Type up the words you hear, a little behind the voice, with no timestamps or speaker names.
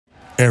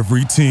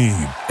Every team,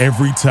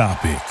 every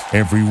topic,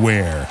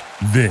 everywhere.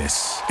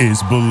 This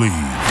is Believe.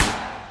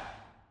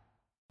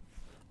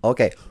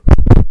 Okay,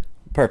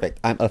 perfect.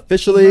 I'm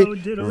officially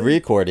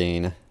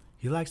recording.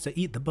 He likes to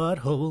eat the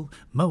butthole,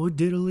 Mo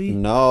Diddley.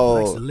 No.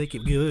 Likes to lick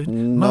it good.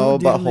 No Mo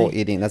butthole Diddley.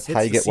 eating. That's how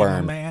It's you the get Seymour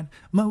worm. Man,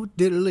 Mo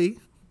Diddley.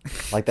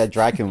 Like that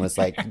drag queen was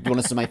like, "You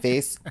want to see my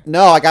face?"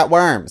 No, I got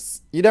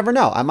worms. You never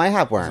know. I might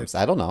have worms.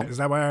 I don't know. Is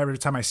that why every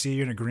time I see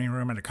you in a green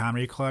room at a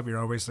comedy club, you're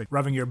always like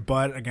rubbing your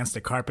butt against the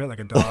carpet like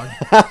a dog?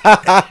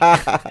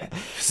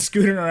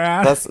 Scooting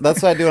around? That's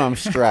what I do when I'm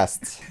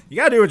stressed. You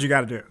gotta do what you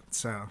gotta do.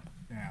 So,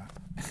 yeah.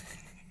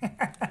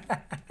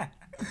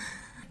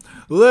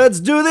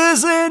 Let's do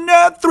this in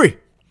 3,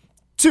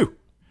 2,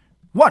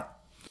 1.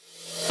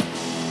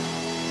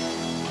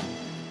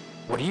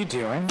 What are you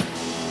doing?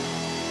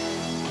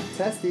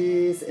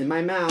 Testes in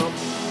my mouth.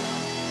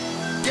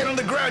 Get on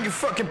the ground, you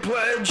fucking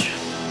pledge!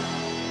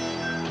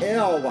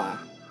 Ew.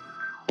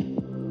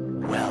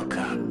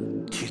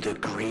 Welcome to the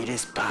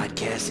greatest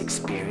podcast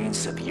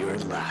experience of your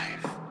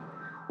life.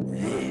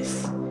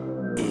 This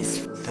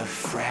is the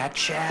Frat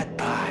Chat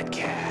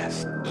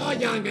Podcast. All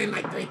young men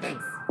like three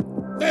things.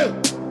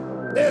 Food,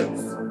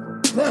 booze,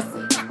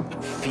 pussy.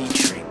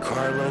 Featuring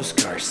Carlos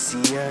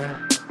Garcia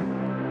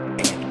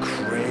and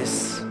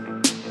Chris Moore.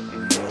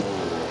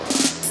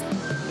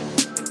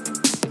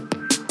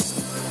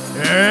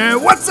 Hey,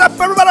 what's up,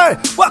 everybody?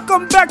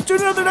 Welcome back to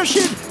another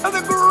edition of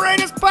the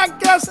greatest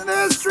podcast in the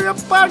history of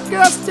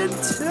podcasting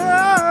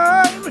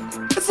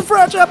time. It's the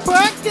Frat Chat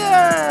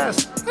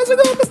Podcast. How's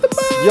it going, Mr.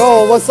 Mike?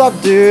 Yo, what's up,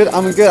 dude?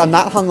 I'm good. I'm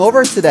not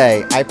hungover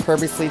today. I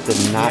purposely did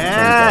not drink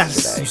Yes,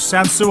 yesterday. you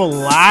sound so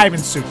alive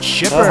and so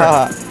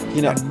chipper.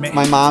 You know, And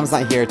my mom's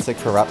not here to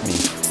corrupt me.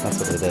 That's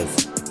what it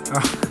is.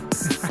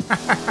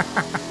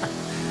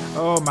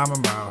 Oh, Mama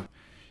Mo.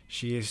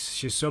 She's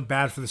so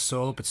bad for the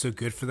soul, but so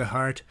good for the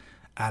heart.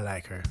 I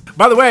like her.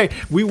 By the way,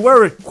 we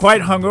were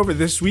quite hungover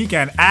this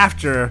weekend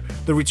after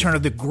the return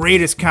of the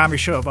greatest comedy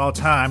show of all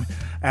time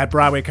at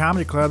Broadway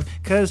Comedy Club,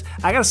 because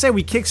I gotta say,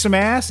 we kicked some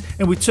ass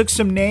and we took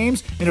some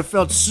names, and it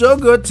felt so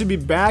good to be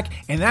back,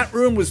 and that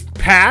room was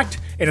packed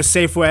in a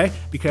safe way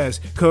because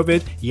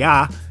COVID,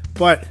 yeah,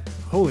 but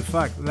holy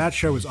fuck, that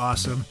show was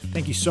awesome.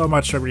 Thank you so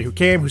much to everybody who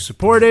came, who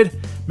supported.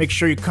 Make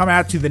sure you come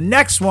out to the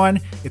next one.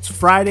 It's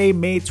Friday,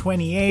 May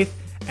 28th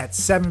at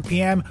 7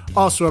 p.m.,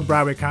 also at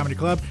Broadway Comedy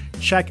Club.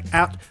 Check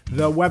out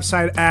the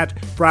website at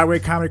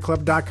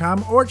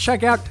BroadwayComedyClub.com or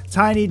check out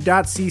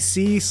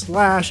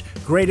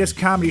tiny.cc/greatest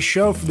comedy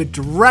show for the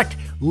direct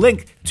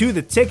link to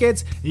the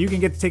tickets. You can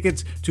get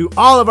tickets to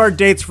all of our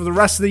dates for the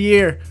rest of the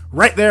year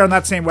right there on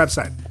that same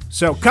website.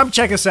 So come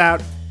check us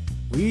out.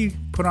 We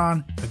put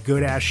on a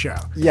good-ass show.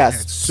 Yes,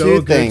 and it's so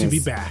two good things. to be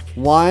back.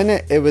 One,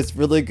 it was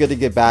really good to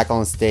get back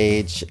on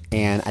stage,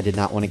 and I did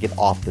not want to get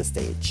off the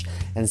stage.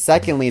 And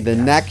secondly, the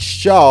next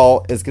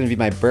show is going to be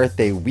my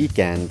birthday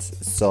weekend,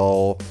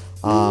 so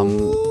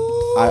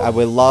I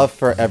would love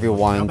for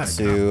everyone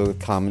to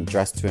come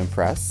dressed to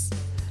impress,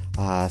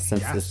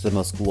 since this is the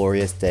most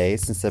glorious day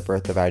since the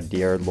birth of our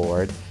dear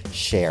Lord,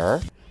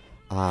 Cher.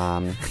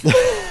 I'll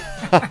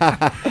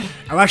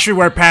actually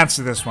wear pants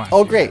to this one.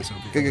 Oh, great. So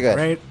Good.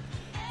 Great.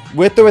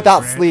 With or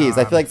without sleeves.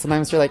 I feel like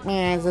sometimes you're like,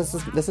 man,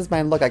 this is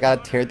my look. I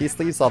gotta tear these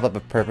sleeves off of a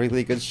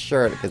perfectly good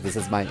shirt because this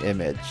is my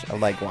image.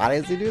 I'm like, why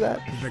does he do that?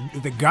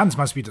 The guns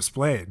must be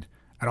displayed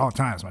at all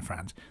times, my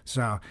friend.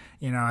 So,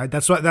 you know,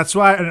 that's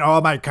why in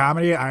all my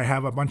comedy, I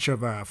have a bunch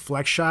of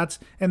flex shots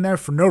in there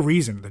for no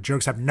reason. The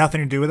jokes have nothing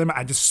to do with them.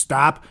 I just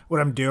stop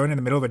what I'm doing in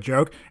the middle of a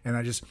joke and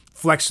I just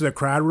flex to the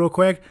crowd real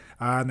quick.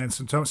 And then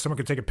someone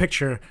can take a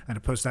picture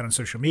and post that on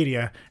social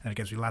media and it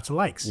gives me lots of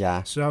likes.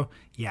 Yeah. So,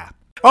 yeah.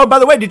 Oh, by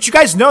the way, did you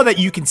guys know that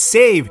you can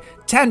save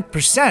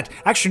 10%?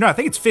 Actually, no, I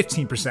think it's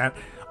 15%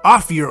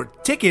 off your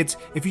tickets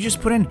if you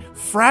just put in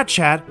Frat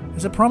Chat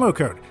as a promo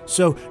code.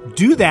 So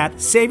do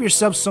that, save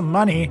yourself some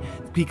money,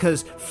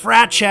 because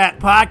Frat Chat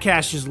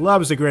Podcast just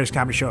loves the greatest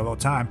comedy show of all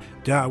time.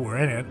 Duh, we're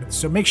in it.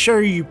 So make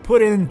sure you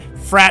put in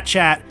Frat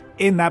Chat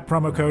in that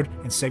promo code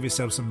and save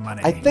yourself some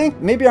money. I think,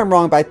 maybe I'm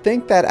wrong, but I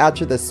think that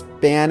after the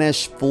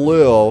Spanish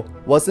flu,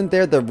 wasn't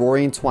there the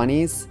Roaring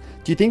 20s?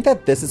 Do you think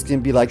that this is going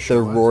to be like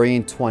the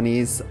Roaring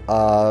 20s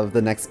of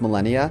the next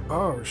millennia?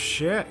 Oh,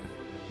 shit.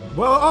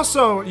 Well,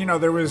 also, you know,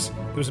 there was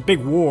a big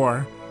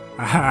war.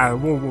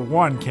 World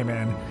War I came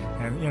in,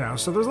 and, you know,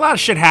 so there was a lot of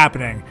shit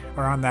happening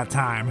around that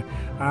time.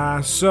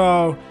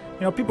 So,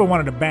 you know, people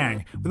wanted to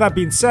bang. With that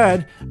being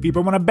said,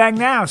 people want to bang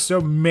now.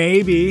 So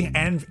maybe,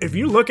 and if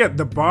you look at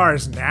the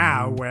bars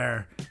now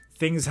where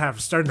things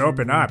have started to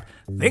open up,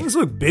 things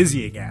look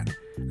busy again.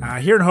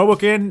 Here in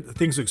Hoboken,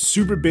 things look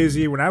super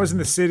busy. When I was in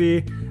the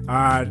city,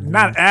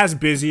 not as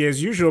busy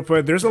as usual,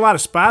 but there's a lot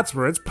of spots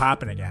where it's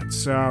popping again.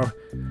 So,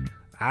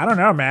 I don't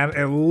know, man.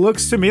 It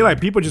looks to me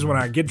like people just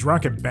want to get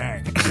drunk and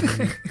bang.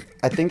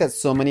 I think that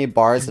so many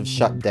bars have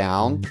shut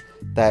down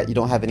that you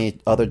don't have any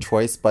other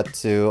choice but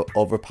to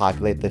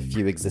overpopulate the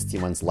few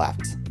existing ones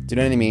left. Do you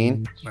know what I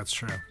mean? That's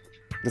true.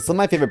 Because some of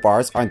my favorite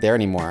bars aren't there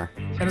anymore.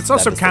 And it's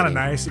also kind of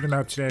nice, even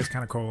though today is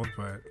kind of cold,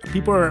 but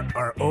people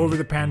are over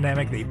the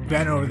pandemic. They've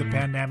been over the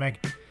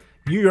pandemic.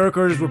 New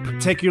Yorkers were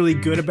particularly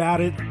good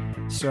about it.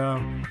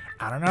 So,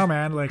 I don't know,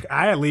 man. Like,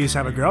 I at least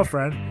have a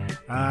girlfriend.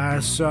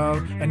 And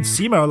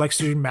Simo likes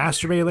to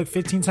masturbate like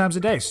 15 times a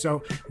day.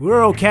 So,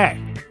 we're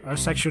okay. Our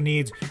sexual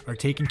needs are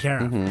taken care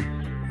of.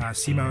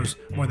 Simo's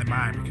more than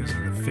mine because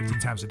of the 15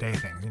 times a day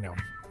thing, you know.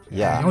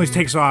 Yeah. He always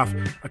takes off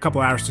a couple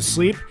hours to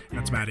sleep, and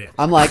that's about it.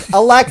 I'm like,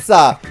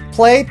 Alexa,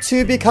 play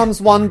Two Becomes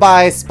One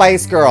by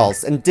Spice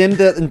Girls and dim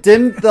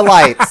the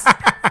lights.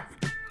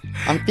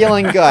 I'm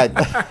feeling good.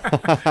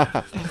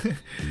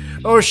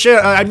 Oh, shit.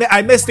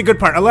 I missed the good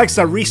part.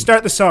 Alexa,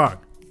 restart the song.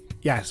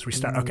 Yes,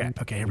 restart.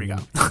 Okay, here we go.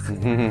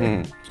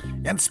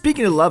 And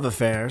speaking of love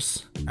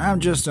affairs, I'm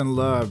just in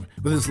love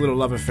with this little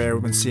love affair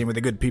we've been seeing with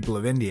the good people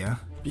of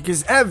India.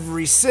 Because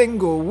every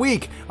single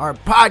week, our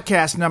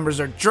podcast numbers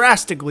are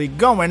drastically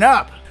going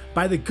up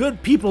by the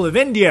good people of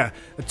India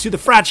to the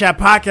Frat Chat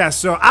podcast.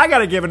 So I got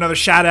to give another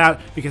shout out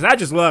because I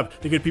just love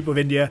the good people of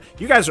India.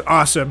 You guys are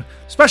awesome,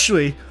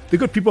 especially the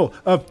good people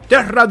of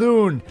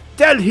Dehradun,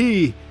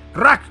 Delhi,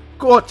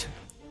 Rakot,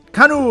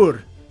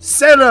 Kannur,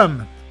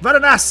 Salem,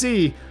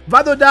 Varanasi,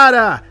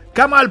 Vadodara,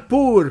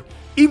 Kamalpur,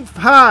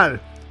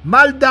 Imphal,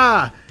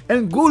 Malda,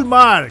 and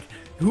Gulmarg,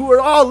 who are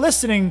all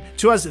listening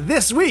to us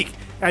this week.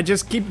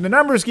 The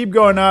numbers keep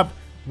going up.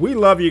 We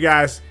love you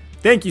guys.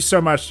 Thank you so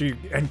much,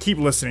 and keep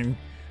listening.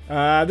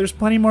 There's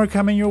plenty more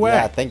coming your way.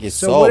 Yeah, thank you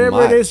so much. So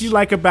whatever it is you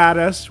like about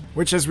us,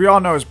 which as we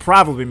all know is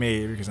probably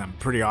me because I'm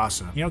pretty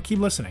awesome. Keep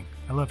listening.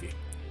 I love you.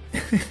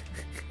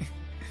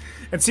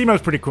 And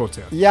Simo's pretty cool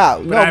too. Yeah,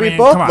 But we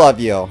both love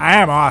you. I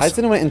am awesome. I just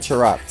didn't want to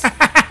interrupt.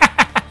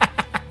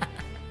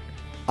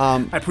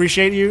 I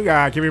appreciate you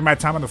giving me my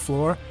time on the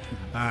floor.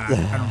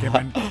 I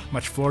don't get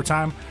much floor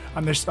time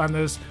on this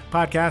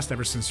podcast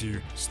ever since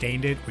you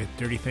stained it with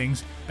dirty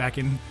things back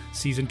in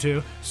season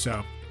 2.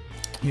 So,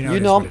 it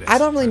is what it is. I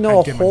don't really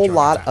know a whole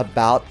lot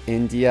about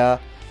India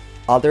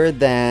other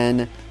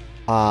than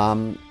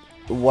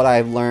what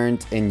I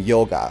learned in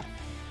yoga.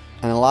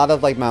 And a lot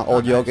of like my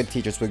old yoga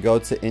teachers would go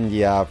to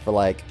India for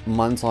like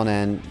months on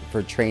end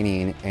for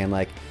training and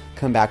like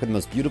come back with the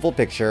most beautiful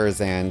pictures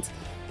and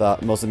the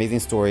most amazing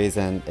stories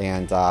and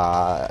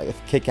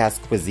kick-ass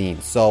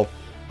cuisine. So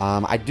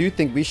I do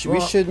think we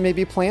should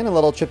maybe plan a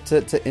little trip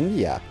to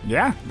India.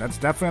 Yeah, that's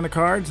definitely on the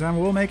cards,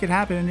 and we'll make it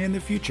happen in the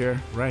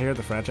future right here at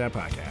the Frat Chat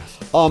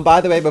Podcast.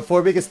 By the way,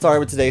 before we get started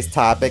with today's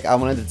topic, I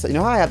wanted to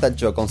how I have that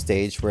joke on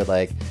stage where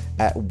like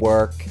at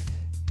work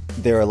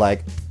they were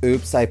like,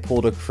 oops, I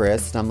pulled a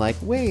Chris, and I'm like,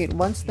 wait,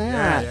 what's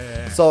that?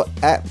 Yeah. So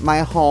at my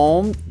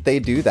home they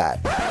do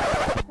that.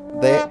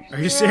 Are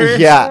you serious?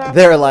 Yeah,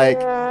 they're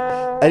like,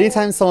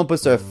 anytime someone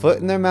puts their foot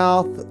in their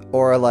mouth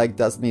or like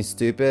does something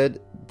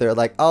stupid, they're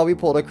like, oh, we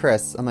pulled a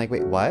Chris. I'm like,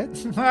 wait, what?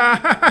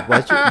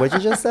 What'd you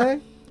just say?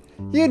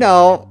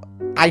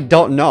 I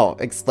don't know.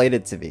 Explain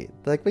it to me.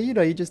 They're like, well,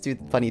 you just do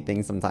funny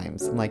things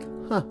sometimes. I'm like,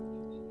 huh,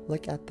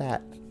 look at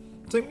that.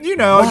 It's like, you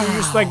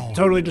just like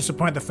totally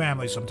disappoint the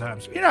family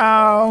sometimes.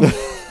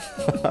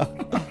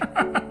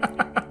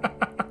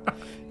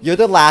 You're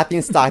the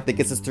laughing stock that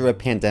gets us through a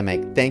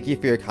pandemic. Thank you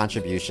for your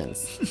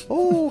contributions.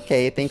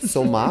 Okay, thanks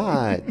so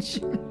much.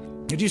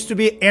 It used to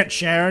be Aunt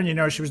Sharon,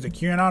 she was the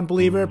QAnon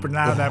believer, but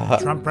now that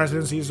Trump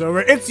presidency is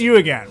over, it's you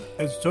again.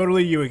 It's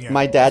totally you again.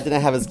 My dad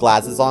didn't have his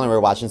glasses on and we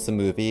were watching some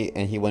movie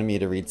and he wanted me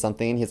to read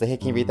something. He's like, hey,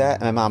 can you read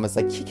that? And my mom was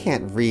like, you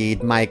can't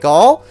read,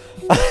 Michael.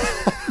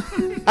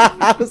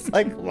 I was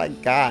like, oh my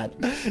God.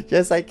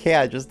 Yes, I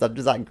can. I'm just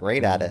not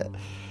great at it.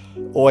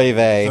 Oy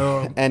vey.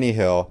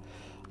 Anywho.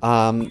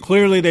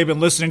 Clearly they've been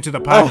listening to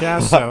the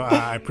podcast, so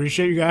I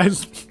appreciate you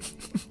guys.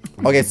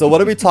 Okay, so what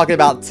are we talking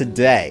about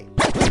today?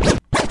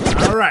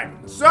 All right,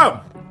 so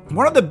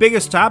one of the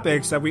biggest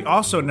topics that we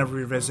also never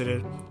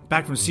revisited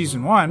back from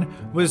season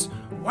 1 was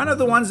one of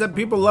the ones that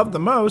people loved the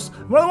most,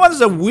 one of the ones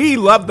that we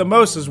loved the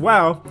most as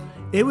well.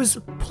 It was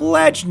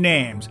pledge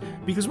names,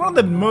 because one of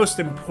the most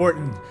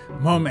important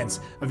moments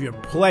of your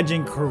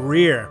pledging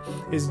career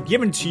is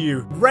given to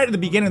you right at the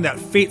beginning of that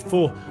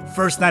fateful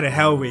first night of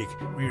Hell Week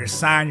when you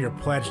assign your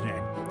pledge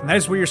name. And that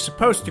is where you're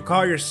supposed to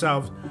call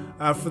yourself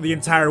for the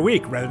entire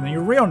week rather than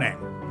your real name.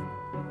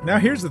 Now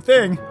here's the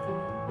thing.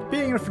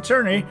 Being in a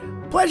fraternity,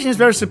 pledging is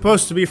very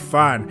supposed to be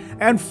fun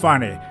and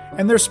funny,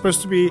 and they're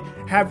supposed to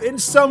have in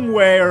some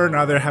way or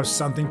another have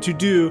something to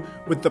do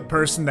with the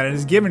person that it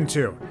is given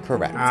to.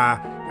 Correct.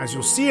 As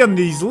you'll see on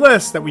these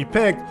lists that we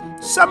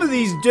picked, some of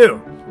these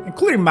do,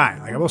 including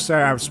mine. Like I will say,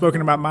 I've spoken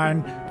about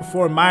mine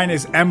before. Mine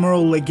is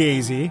Emerald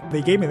Lagasse.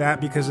 They gave me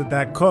that because of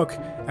that cook,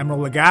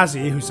 Emerald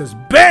Lagasse, who says,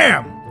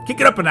 "Bam!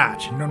 Kick it up a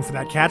notch," known for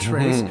that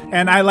catchphrase. Mm-hmm.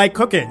 And I like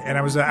cooking, and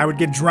I would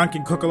get drunk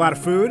and cook a lot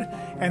of food,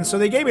 and so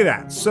they gave me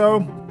that.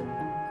 So,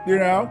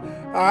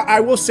 I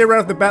will say right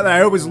off the bat that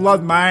I always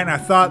loved mine. I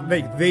thought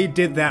they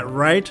did that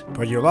right.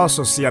 But you'll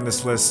also see on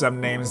this list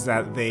some names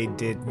that they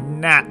did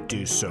not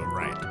do so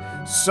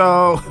right.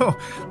 So,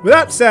 with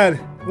that said,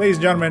 ladies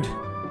and gentlemen,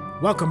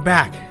 welcome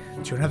back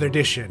to another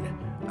edition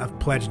of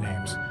Pledge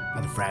Names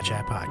on the Frat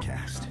Chat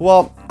Podcast.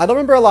 Well, I don't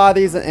remember a lot of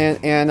these,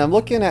 and I'm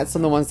looking at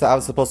some of the ones that I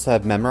was supposed to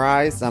have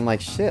memorized. I'm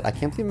like, shit, I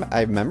can't believe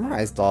I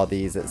memorized all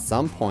these at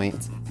some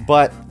point.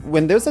 But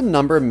when there's a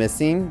number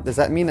missing, does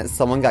that mean that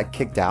someone got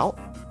kicked out?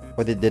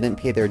 Or they didn't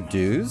pay their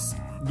dues?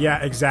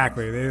 Yeah,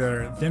 exactly. They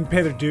either didn't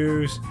pay their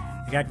dues,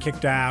 they got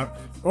kicked out,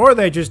 or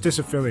they just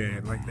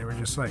disaffiliated. Like, they were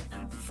just like,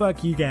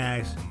 fuck you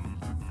guys,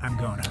 I'm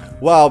going out.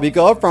 Well, we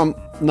go from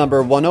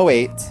number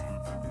 108,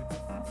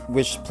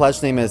 which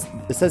pledge name is,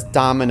 it says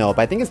Domino,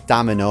 but I think it's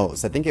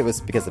Domino's. I think it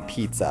was because of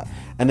pizza.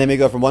 And then we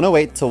go from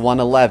 108 to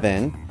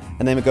 111,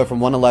 and then we go from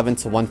 111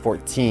 to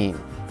 114.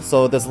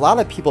 So there's a lot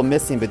of people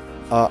missing, but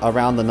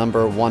around the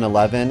number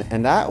 111,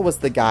 and that was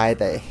the guy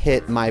that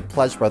hit my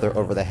pledge brother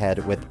over the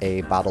head with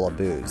a bottle of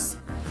booze.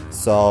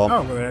 So, Oh,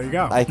 well, there you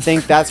go. I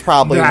think that's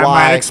probably That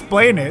why might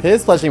explain it.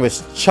 his pledge name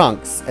was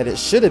Chunks, and it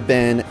should have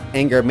been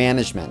Anger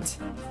Management,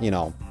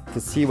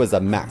 because he was a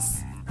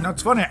mess. No,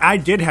 it's funny. I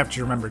did have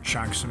to remember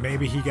Chunks, so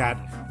maybe he got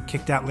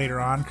kicked out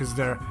later on, because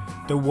there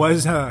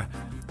was a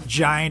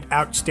giant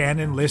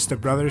outstanding list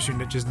of brothers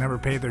who just never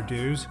paid their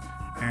dues,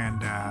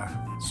 and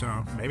so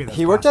maybe that's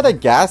He worked at a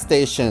gas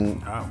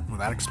station. Oh, well,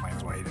 that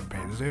explains why he didn't pay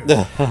the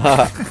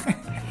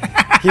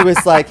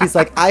dues. He's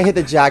like, I hit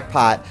the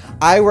jackpot.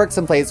 I work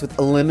someplace with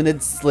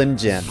unlimited Slim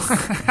Jims.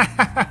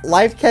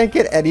 Life can't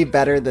get any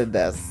better than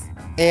this.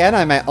 And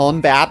I'm my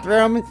own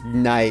bathroom.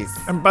 Nice.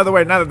 And by the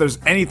way, not that there's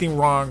anything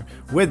wrong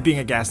with being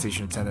a gas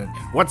station attendant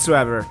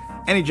whatsoever.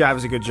 Any job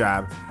is a good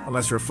job,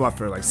 unless you're a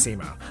fluffer like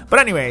Simo. But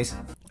anyways,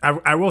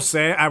 I will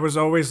say I was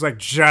always like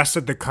just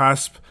at the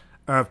cusp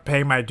of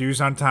paying my dues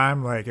on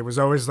time. Like, it was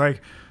always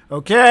like,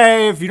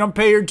 okay, if you don't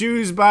pay your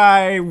dues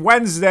by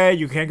Wednesday,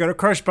 you can't go to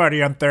Crush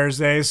Party on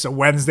Thursday. So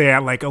Wednesday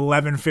at like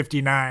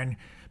 11:59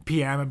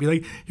 p.m., I'd be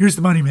like, here's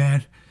the money,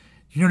 man.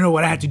 You don't know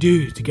what I had to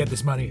do to get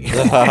this money.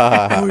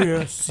 Oh,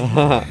 yes.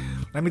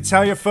 Let me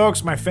tell you,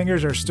 folks, my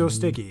fingers are still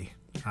sticky.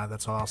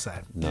 That's all I'll say.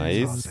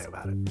 Nice. That's all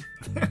I'll say about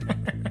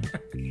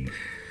it.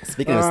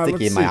 Speaking of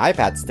sticky, let's my see.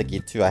 iPad's sticky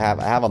too. I have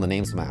all the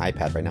names on my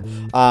iPad right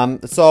now.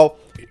 So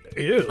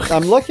Ew.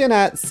 I'm looking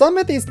at some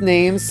of these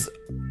names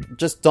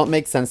just don't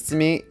make sense to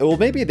me. Well,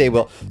 maybe they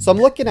will. So I'm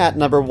looking at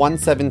number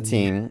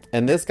 117,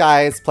 and this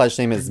guy's pledge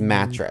name is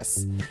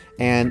Mattress.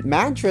 And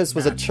mattress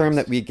was a term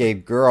that we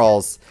gave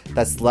girls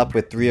that slept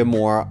with 3 or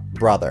more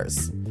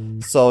brothers.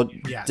 So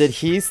Yes. did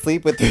he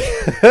sleep with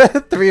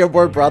 3 or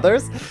more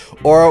brothers?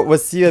 Or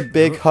was he a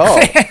big hoe?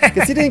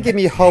 Because he didn't give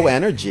me hoe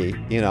energy,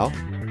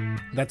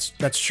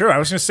 That's true. I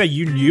was going to say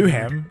you knew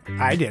him.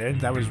 I didn't.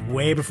 That was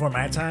way before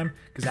my time,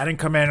 because I didn't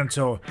come in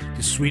until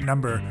the sweet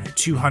number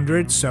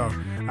 200. So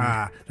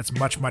that's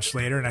much, much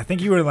later. And I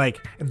think you were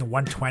like in the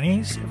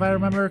 120s, if I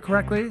remember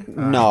correctly.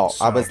 No,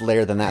 so- I was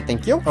later than that.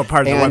 Thank you. Oh,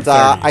 pardon, the and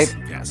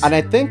 130s. Yes. and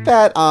I think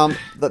that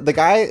the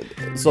guy,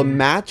 so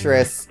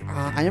Mattress,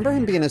 I remember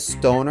him being a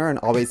stoner and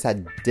always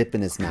had dip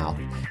in his mouth,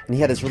 and he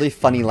had this really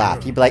funny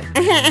laugh. He'd be like,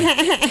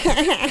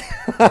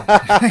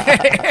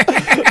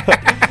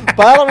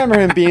 but I don't remember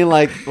him being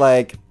like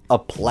a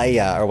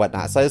playa or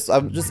whatnot. So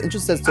I'm just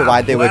interested as to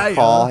why they would playa?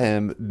 call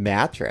him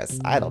Mattress.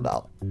 I don't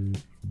know.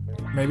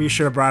 Maybe you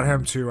should have brought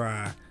him to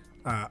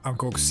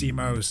Uncle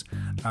Simo's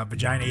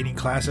vagina eating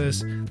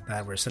classes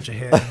that were such a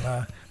hit in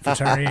the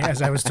fraternity,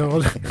 as I was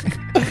told.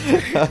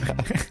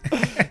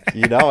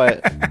 You know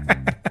it.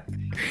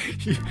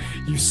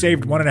 You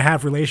saved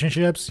 1.5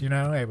 relationships.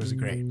 It was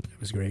great. It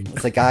was great.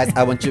 So guys,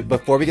 I want you,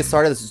 before we get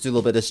started, let's just do a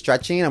little bit of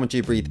stretching. I want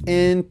you to breathe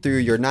in through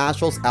your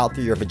nostrils, out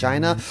through your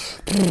vagina.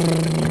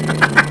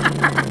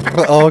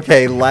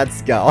 Okay,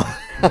 let's go.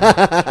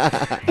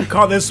 You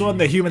call this one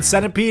the human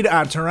centipede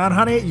on Tehran,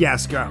 honey?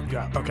 Yes, go.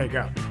 Okay,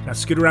 go. Now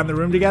scoot around the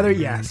room together?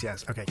 Yes.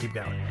 Okay, keep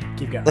going.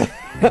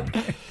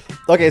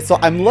 Okay, so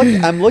I'm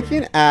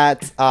looking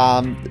at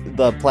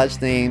the pledge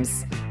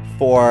names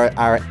for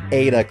our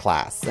Ada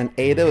class, and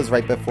Ada was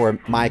right before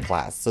my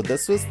class. So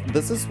this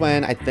is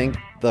when I think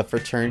the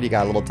fraternity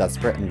got a little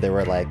desperate, and they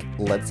were like,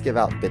 let's give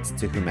out bits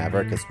to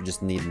whomever because we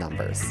just need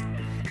numbers.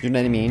 You know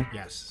what I mean?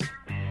 Yes.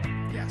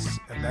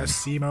 And thus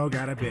Simo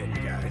got a bit, you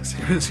guys.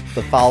 It was-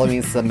 The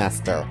following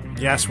semester.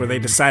 yes, where they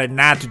decided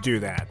not to do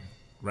that,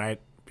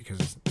 right?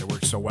 Because it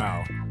worked so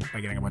well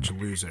by getting a bunch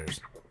of losers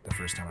the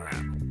first time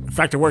around. In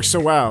fact, it worked so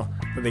well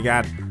that they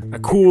got a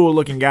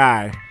cool-looking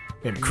guy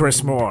named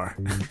Chris Moore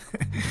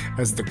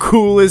as the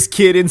coolest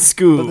kid in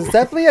school. There's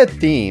definitely a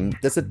theme.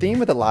 There's a theme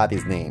with a lot of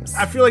these names.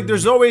 I feel like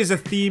there's always a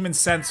theme and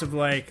sense of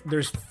like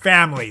there's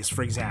families,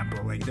 for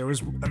example. Like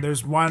there's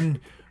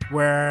one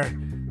where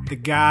the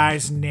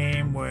guy's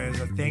name was,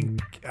 I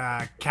think,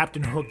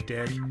 Captain Hook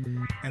Dick,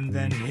 and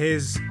then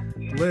his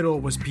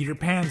little was Peter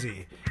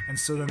Pansy, and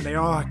so then they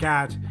all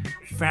got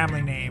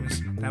family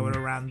names that were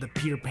around the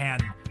Peter Pan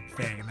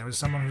thing, and there was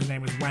someone whose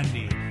name was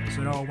Wendy,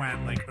 so it all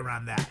went like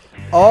around that.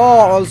 Oh,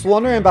 I was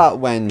wondering about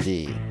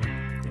Wendy.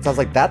 So I was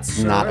like, that's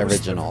not it was-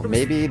 original.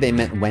 Maybe they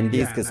meant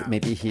Wendy's because no.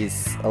 maybe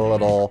he's a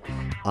little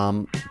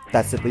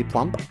festively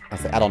plump.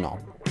 I don't know.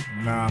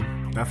 No,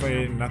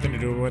 definitely nothing to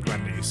do with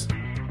Wendy's,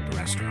 the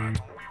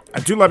restaurant. I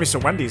do love me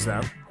some Wendy's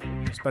though,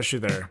 especially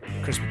their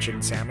crispy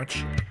chicken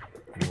sandwich.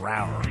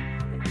 Wow,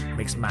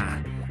 makes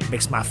my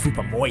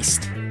fupa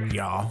moist,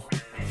 y'all.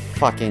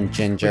 Fucking Which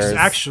is gingers.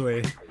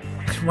 actually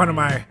one of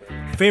my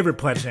favorite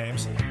pledge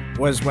names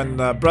was when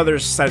the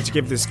brothers decided to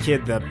give this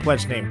kid the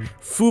pledge name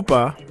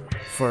Fupa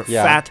for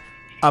Yeah. fat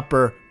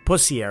upper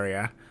pussy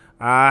area.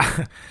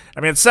 I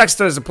mean, it sucks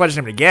though as a pledge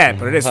name to get,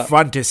 but it is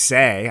fun to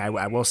say.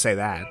 I will say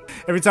that.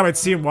 Every time I'd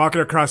see him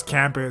walking across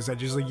campus, I'd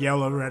just like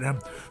yell over at him,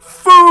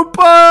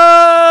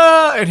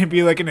 Fupa! And he'd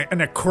be like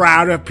in a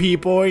crowd of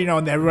people, you know,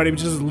 and everybody would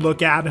just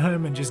look at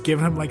him and just give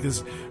him like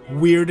this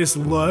weirdest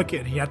look,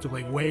 and he had to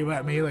like wave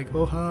at me like,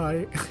 oh,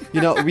 hi.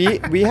 You know,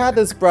 we had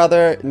this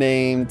brother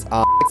named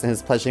Alex, and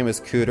his pledge name was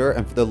Cooter,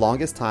 and for the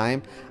longest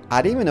time,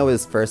 I didn't even know what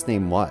his first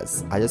name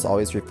was. I just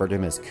always referred to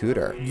him as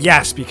Cooter.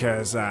 Yes,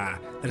 because that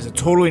is a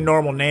totally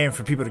normal name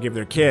for people to give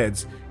their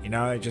kids. You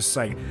know, they're just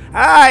like,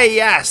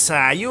 yes,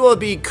 you will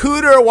be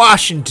Cooter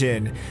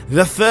Washington,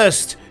 the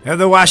first of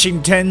the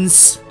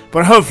Washingtons,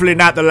 but hopefully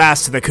not the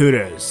last of the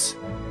Cooters.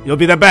 You'll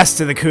be the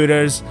best of the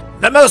Cooters,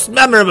 the most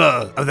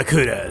memorable of the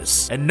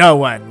Cooters, and no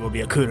one will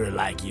be a Cooter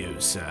like you,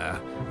 sir.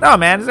 No,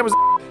 man, that was...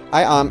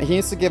 He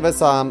used to give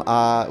us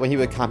when he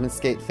would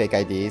confiscate fake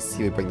IDs,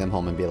 he would bring them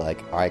home and be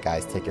like, all right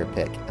guys, take your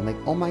pick. I'm like,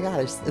 oh my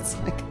gosh, it's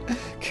like,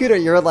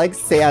 Cooter, you're like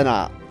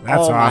Santa.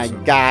 That's oh awesome.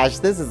 My gosh,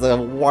 this is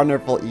a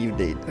wonderful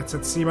evening. That's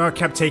what Simo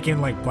kept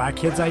taking like black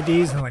kids'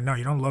 IDs, and like, no,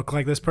 you don't look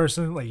like this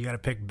person. Like, you got to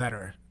pick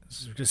better.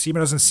 Because Simo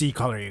doesn't see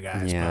color, you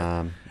guys.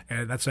 Yeah. But,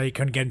 and that's why he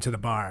couldn't get into the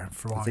bar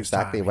for a long time. That's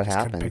exactly what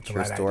happened.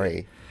 True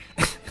story.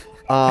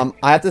 ID.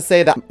 I have to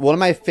say that one of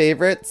my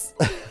favorites,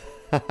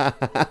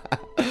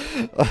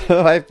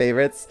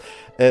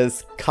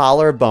 is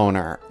Collar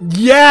Boner.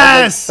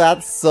 Yes!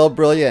 That's so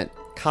brilliant.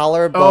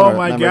 Collar Boner. Oh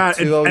my god!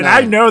 And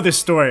I know this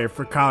story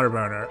for Collar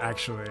Boner,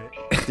 actually.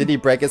 Did he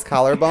break his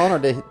collarbone, or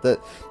did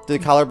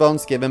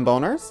collarbones give him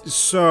boners?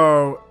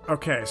 So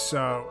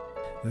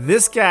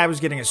this guy was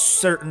getting a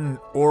certain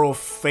oral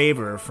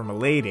favor from a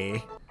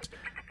lady.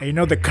 And you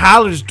know, the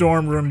college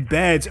dorm room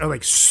beds are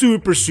like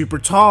super, super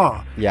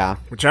tall. Yeah.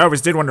 Which I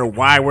always did wonder,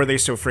 why were they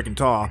so freaking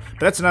tall? But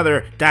that's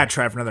another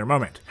diatribe for another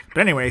moment.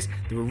 But anyways,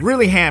 they were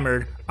really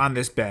hammered on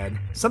this bed.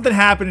 Something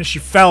happened and she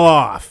fell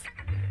off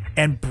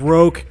and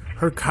broke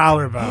her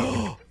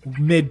collarbone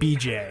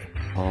mid-BJ.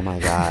 Oh my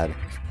god.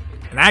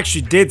 And I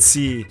actually did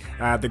see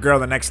the girl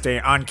the next day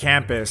on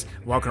campus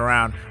walking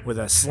around with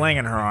a sling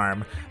in her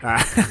arm.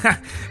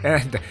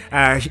 And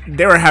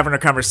they were having a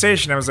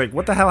conversation. I was like,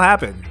 what the hell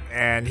happened?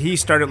 And he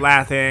started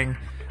laughing.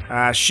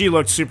 She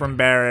looked super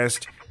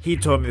embarrassed. He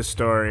told me the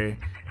story.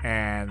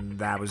 And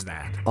that was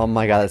that. Oh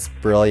my god, that's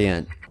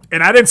brilliant.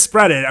 And I didn't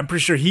spread it. I'm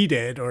pretty sure he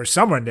did, or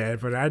someone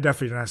did, but I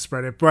definitely did not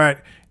spread it.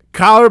 But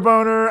Collar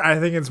Boner, I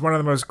think it's one of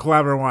the most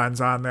clever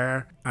ones on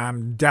there.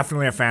 I'm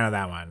definitely a fan of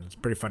that one. It's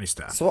pretty funny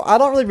stuff. So I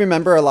don't really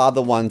remember a lot of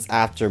the ones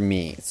after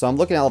me. So I'm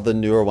looking at all the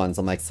newer ones.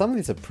 I'm like, some of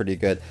these are pretty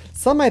good.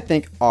 Some I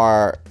think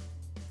are,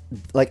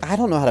 like, I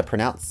don't know how to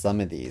pronounce some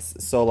of these.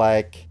 So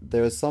like,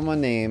 there was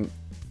someone named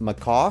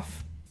McCoff.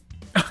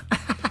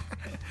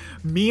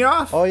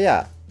 Meoff? Oh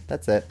yeah,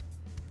 that's it.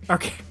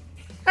 Okay.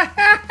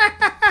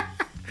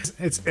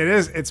 It's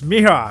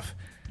Mehoff.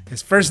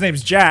 His first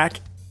name's Jack.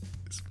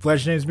 His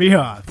pledge name's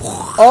Mehoff.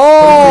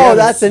 Oh,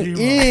 that's an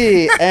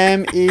E.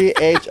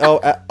 M-E-H-O.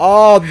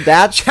 Oh,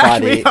 that's Jack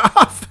funny.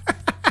 Mehoff.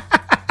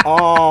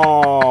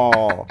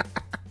 Oh.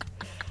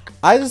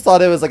 I just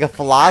thought it was like a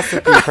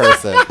philosophy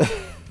person.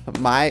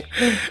 Myhoff?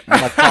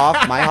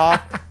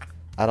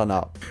 I don't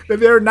know.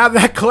 They're not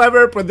that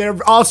clever, but they're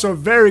also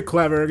very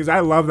clever, because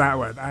I love that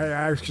one. I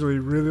actually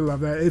really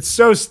love that. It's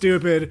so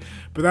stupid,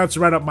 but that's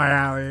right up my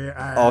alley.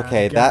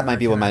 Okay, that might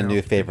be one of my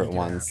new favorite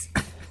ones.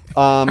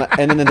 And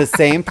then in the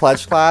same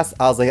pledge class,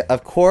 I was like,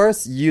 of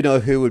course you know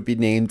who would be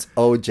named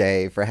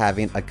OJ for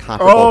having a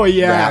comparable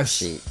rap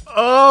sheet.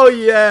 Oh,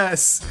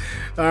 yes.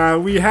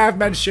 We have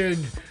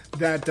mentioned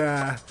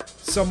that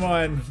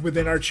someone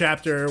within our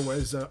chapter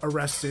was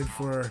arrested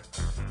for,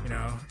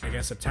 I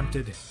guess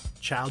attempted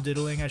child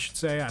diddling, I should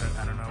say. I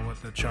don't know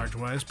what the charge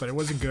was, but it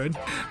wasn't good.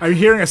 I'm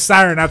hearing a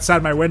siren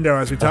outside my window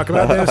as we talk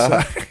about this.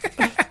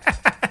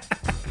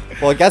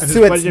 Well, guess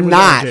who it's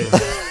not.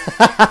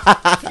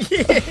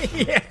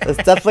 Yeah. It's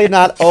definitely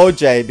not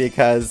OJ,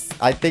 because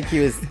I think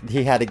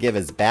he had to give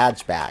his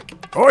badge back.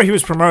 Or he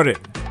was promoted.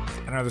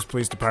 I know those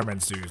police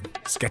departments do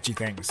sketchy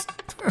things.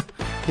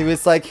 He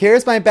was like,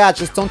 here's my badge,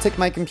 just don't take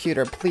my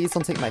computer. Please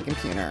don't take my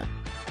computer.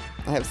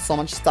 I have so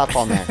much stuff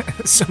on there.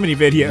 So many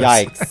videos.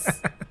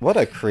 Yikes. What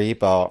a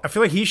creepo. I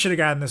feel like he should have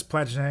gotten this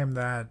pledge name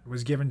that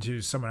was given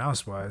to someone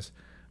else was.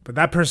 But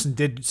that person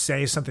did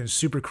say something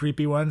super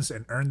creepy once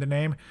and earned the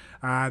name.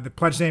 The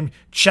pledge name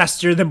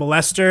Chester the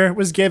Molester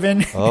was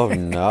given. Oh,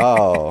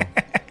 no.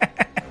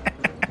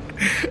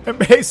 And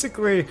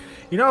basically,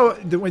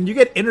 when you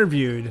get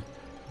interviewed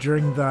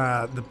during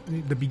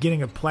the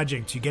beginning of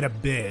pledging to get a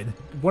bid,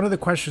 one of the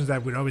questions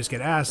that would always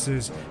get asked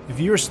is, if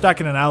you were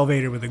stuck in an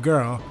elevator with a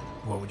girl,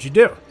 what would you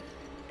do?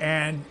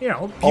 And,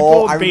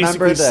 people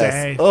basically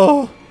say...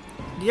 Oh,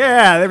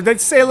 yeah,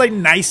 they'd say like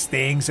nice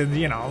things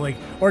and,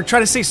 or try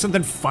to say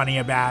something funny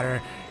about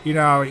her.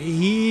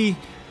 He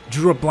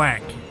drew a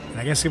blank. And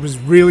I guess he was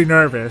really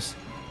nervous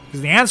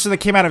because the answer that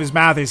came out of his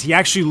mouth is he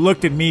actually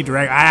looked at me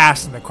direct. I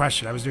asked him the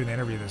question. I was doing the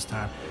interview this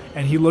time.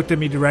 And he looked at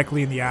me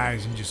directly in the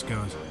eyes and just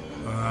goes,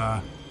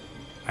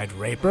 I'd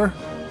rape her.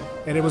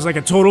 And it was like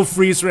a total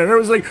freeze for her. It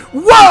was like,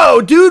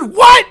 whoa, dude,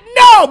 what?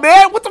 No,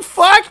 man, what the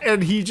fuck?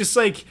 And he just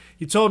like,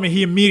 he told me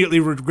he immediately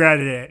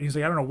regretted it. He's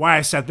like, I don't know why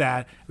I said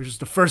that. It was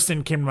just the first thing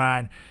that came to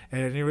mind.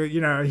 And,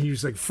 he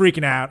was like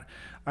freaking out.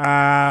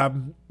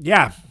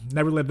 Yeah,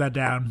 never lived that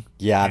down.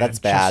 Yeah, and that's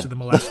bad. Chester the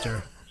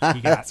molester.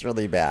 That's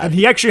really bad. And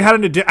he actually had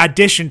an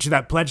addition to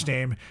that pledge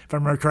name, if I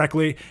remember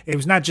correctly. It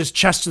was not just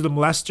Chester the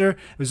molester.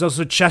 It was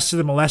also Chester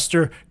the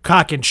molester,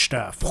 cock and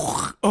stuff.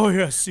 Oh,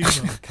 yeah,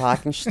 Simo.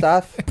 Cock and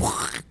stuff?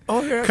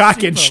 Oh, yeah,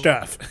 Cock and Simo.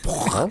 stuff.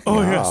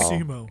 Oh, yeah,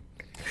 Simo.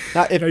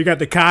 Now, if, You got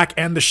the cock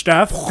and the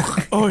stuff.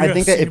 Oh, yeah, I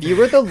think that if Simo. you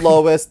were the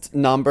lowest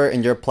number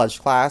in your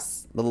pledge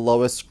class, the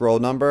lowest scroll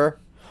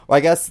number, or I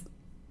guess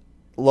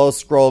low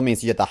scroll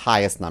means you get the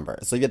highest number.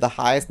 So you get the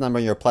highest number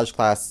in your pledge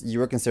class, you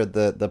were considered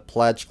the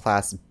pledge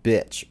class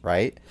bitch,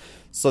 right?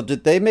 So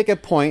did they make a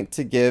point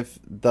to give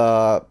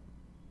the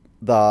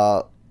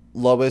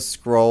lowest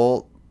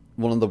scroll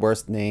one of the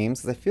worst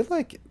names? 'Cause I feel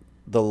like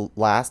the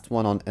last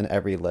one in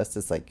every list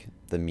is like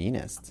the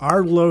meanest.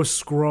 Our low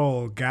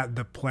scroll got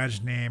the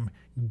pledge name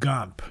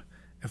Gump,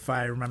 if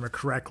I remember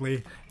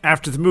correctly,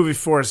 after the movie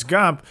Forrest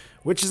Gump,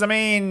 which is, I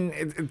mean,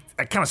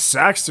 it kind of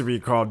sucks to be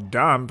called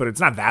dumb, but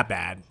it's not that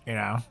bad, you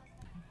know?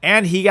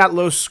 And he got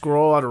low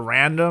scroll at a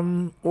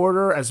random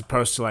order as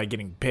opposed to like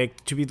getting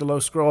picked to be the low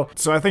scroll.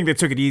 So I think they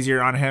took it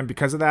easier on him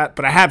because of that.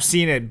 But I have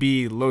seen it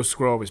be low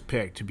scroll was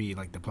picked to be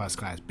like the plus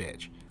class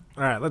bitch.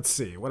 All right, let's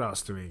see. What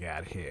else do we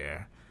got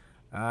here?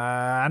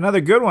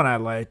 Another good one I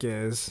like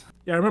is,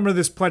 I remember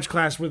this pledge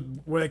class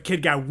where a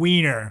kid got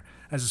Wiener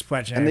as his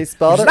pledge name. And they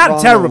spelled It's it not wrong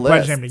a terrible on the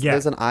pledge list. name to get.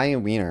 There's an I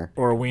in wiener.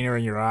 Or a wiener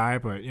in your eye,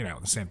 but the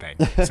same thing.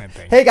 Same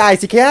thing. Hey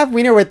guys, you can't have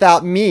wiener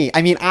without me.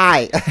 I mean,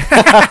 I.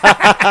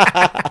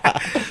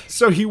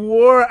 So he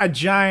wore a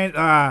giant,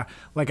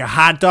 like a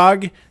hot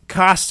dog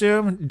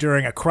costume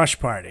during a crush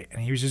party,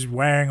 and he was just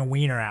wearing a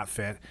wiener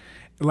outfit.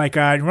 Like,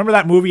 remember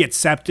that movie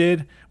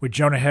Accepted with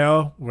Jonah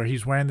Hill, where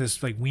he's wearing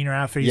this like wiener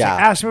outfit? He's Yeah.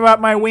 like, ask me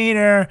about my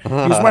wiener. He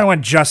was wearing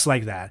one just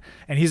like that,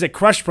 and he's at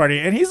crush party,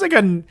 and he's like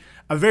a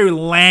very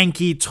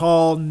lanky,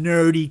 tall,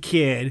 nerdy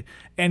kid.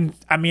 And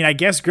I mean, I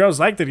guess girls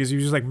liked it because he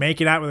was just like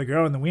making out with a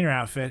girl in the wiener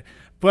outfit.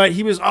 But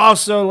he was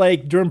also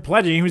like, during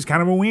pledging, he was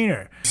kind of a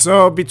wiener.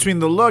 So between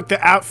the look,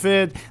 the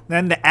outfit,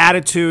 then the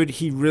attitude,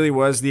 he really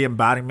was the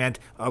embodiment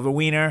of a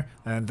wiener,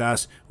 and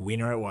thus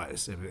wiener it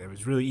was. It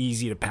was really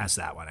easy to pass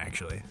that one,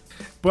 actually.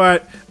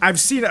 But I've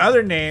seen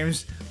other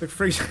names, like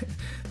for example,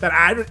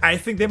 that I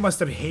think they must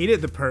have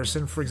hated the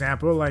person. For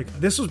example, like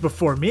this was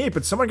before me,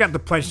 but someone got the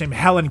pledge name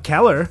Helen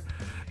Keller.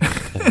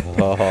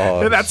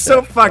 And that's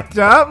so fucked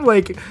up.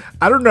 Like,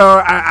 I don't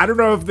know. I don't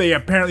know if they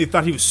apparently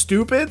thought he was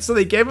stupid, so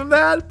they gave him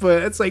that.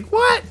 But it's like,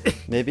 what?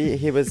 Maybe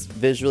he was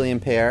visually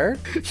impaired.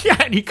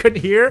 Yeah, and he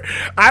couldn't hear.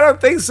 I don't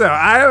think so.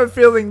 I have a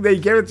feeling they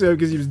gave it to him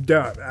because he was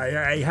dumb.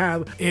 I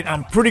have it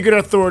on pretty good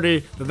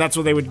authority that that's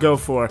what they would go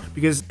for.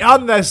 Because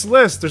on this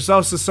list, there's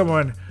also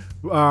someone,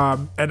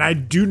 and I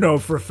do know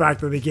for a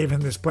fact that they gave him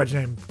this pledge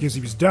name because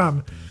he was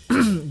dumb,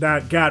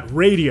 that got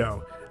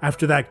radio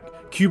after that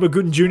Cuba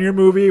Gooding Jr.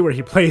 movie where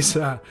he plays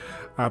a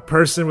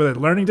person with a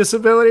learning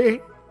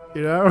disability,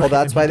 Well,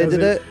 that's why they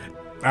did it?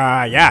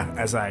 Yeah,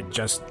 as I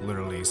just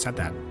literally said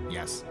that.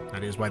 Yes,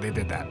 that is why they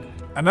did that.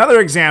 Another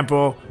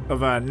example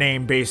of a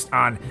name based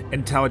on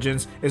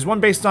intelligence is one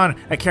based on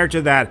a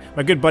character that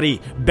my good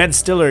buddy Ben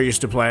Stiller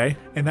used to play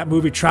in that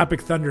movie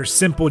Tropic Thunder.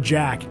 Simple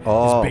Jack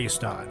is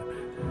based on.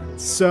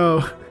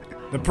 So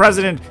the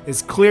president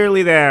is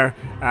clearly there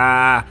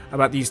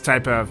about these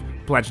type of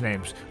pledge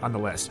names on the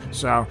list.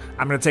 So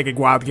I'm going to take a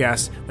wild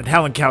guess that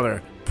Helen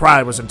Keller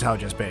probably was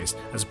intelligence based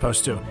as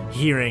opposed to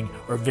hearing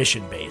or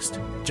vision based.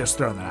 Just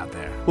throwing that out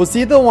there. Was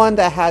he the one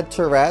that had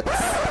Tourette's?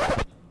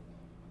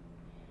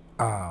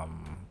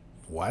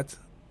 What?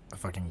 A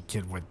fucking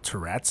kid with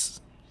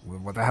Tourette's?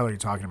 What the hell are you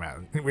talking about?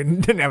 We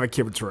didn't have a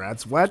kid with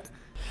Tourette's. What?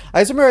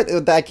 I just remember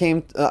that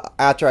came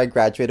after I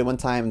graduated one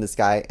time, and this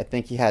guy, I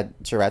think he had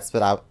Tourette's,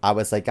 but I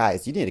was like,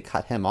 guys, you need to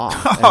cut him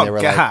off. And they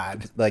were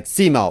God. like,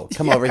 Simo,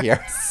 come over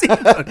here.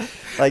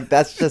 Like,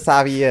 that's just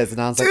how he is.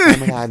 And I was like, oh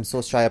my God, I'm so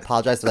sorry. I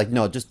apologize. They're like,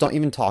 no, just don't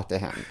even talk to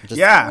him. Just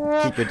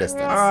keep your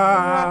distance.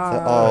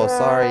 So,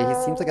 sorry.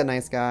 He seems like a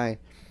nice guy.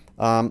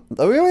 He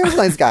was a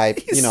nice guy,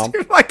 He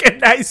seemed like a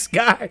nice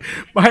guy,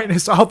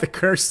 minus all the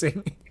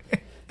cursing.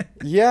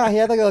 Yeah, he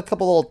had like a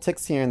couple little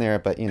ticks here and there,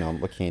 but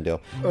what can you do?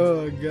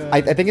 Oh God!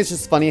 I think it's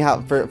just funny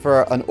how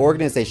for an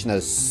organization that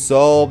is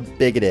so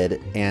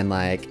bigoted and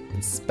like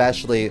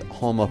especially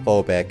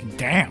homophobic,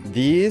 Damn,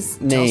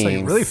 these names how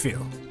you really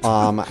feel.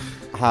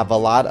 Have a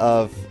lot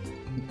of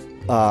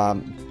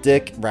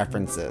dick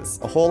references,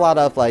 a whole lot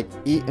of like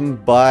eating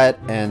butt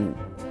and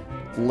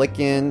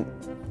licking.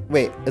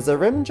 Wait, is a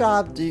rim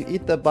job? Do you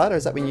eat the butt, or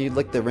is that when you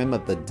lick the rim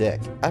of the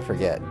dick? I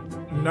forget.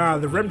 No,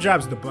 the rim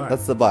job's the butt.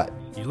 That's the butt.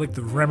 You lick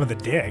the rim of the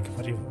dick.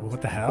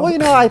 What the hell?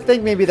 Well, I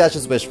think maybe that's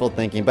just wishful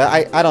thinking, but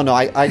I don't know.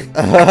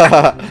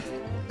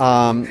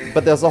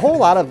 But there's a whole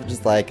lot of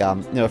just like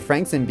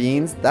Franks and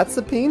beans. That's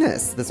the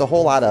penis. There's a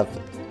whole lot of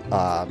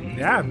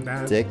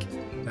dick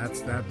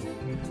That's that.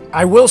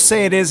 I will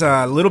say it is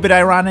a little bit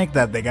ironic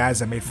that the guys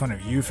that made fun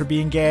of you for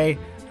being gay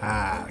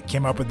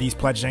came up with these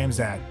pledge names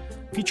that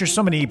feature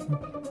so many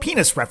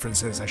penis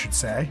references, I should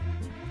say.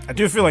 I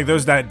do feel like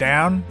those died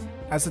down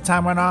as the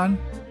time went on.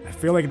 I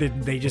feel like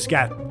they just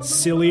got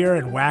sillier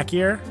and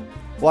wackier.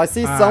 Well, I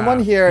see someone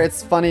here.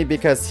 It's funny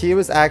because he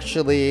was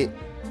actually...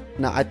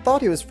 Now, I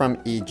thought he was from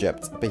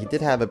Egypt, but he did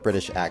have a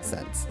British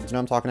accent. Do you know what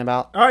I'm talking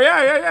about? Oh,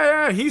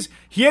 yeah.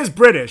 He is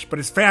British, but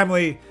his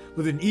family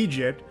lived in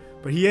Egypt,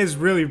 but he is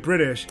really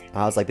British.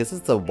 I was like, this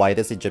is the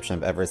whitest Egyptian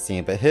I've ever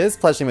seen. But his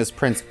pledge name was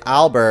Prince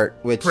Albert,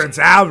 which... Prince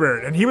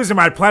Albert, and he was in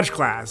my pledge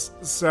class,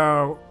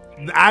 so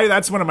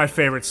that's one of my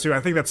favorites, too.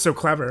 I think that's so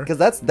clever. Because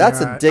that's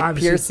a dick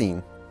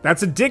piercing.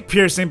 That's a dick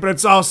piercing, but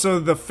it's also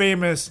the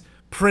famous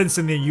prince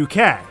in the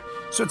UK.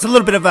 So it's a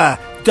little bit of a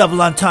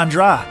double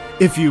entendre,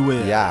 if you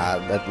will. Yeah,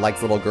 that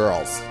likes little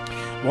girls.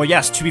 Well,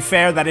 yes, to be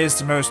fair, that is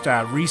the most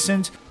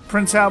recent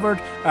Prince Albert.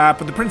 But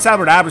the Prince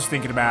Albert I was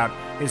thinking about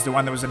is the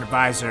one that was an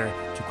advisor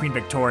to Queen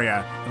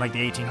Victoria in like the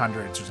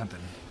 1800s or something.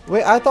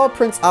 Wait, I thought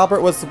Prince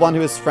Albert was the one who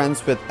was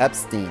friends with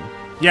Epstein.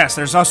 Yes,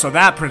 there's also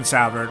that Prince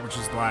Albert, which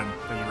is the one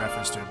that you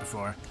referenced to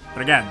before.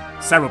 But again,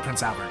 several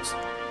Prince Alberts.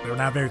 They were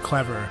not very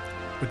clever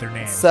with their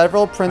names.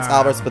 Several Prince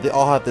Alberts, but they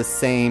all have the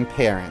same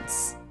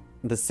parents.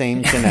 The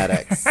same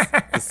genetics,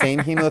 the same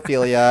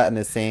hemophilia, and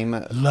the same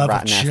love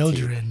of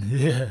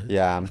children.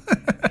 Yeah.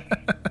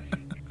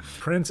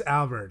 Prince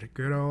Albert,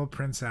 good old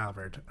Prince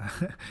Albert.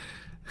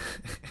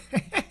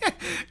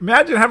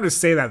 Imagine having to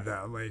say that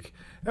though. Like,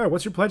 oh,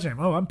 what's your pledge name?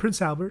 Oh, I'm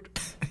Prince Albert.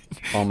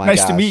 Oh my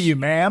nice gosh. to meet you,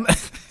 ma'am.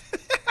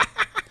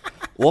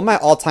 One of my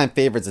all-time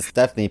favorites is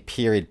definitely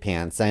period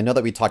pants. And I know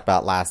that we talked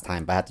about it last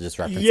time, but I had to just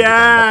reference it again.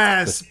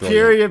 Yes,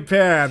 period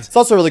pants. It's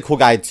also a really cool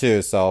guy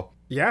too. So.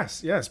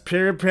 Yes.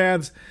 Period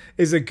pants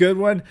is a good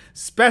one,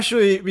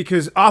 especially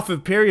because off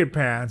of period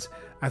pants,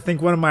 I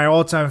think one of my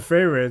all-time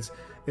favorites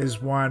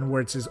is one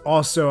where it's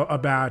also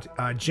about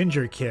a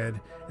ginger kid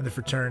in the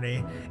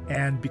fraternity,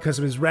 and because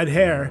of his red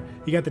hair,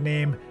 he got the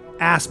name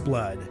Ass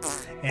Blood.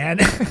 And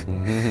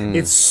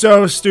it's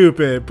so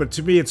stupid, but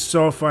to me it's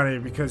so funny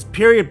because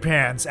period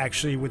pants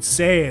actually would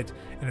say it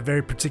in a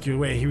very particular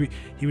way.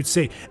 He would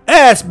say,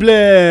 ass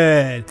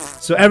blood!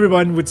 So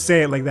everyone would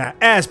say it like that.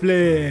 Ass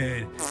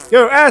blood!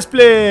 Yo, ass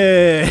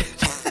blood!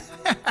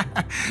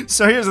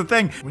 So here's the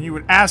thing. When you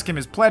would ask him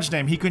his pledge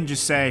name, he couldn't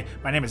just say,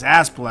 my name is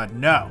Ass Blood.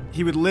 No.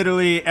 He would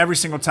literally, every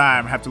single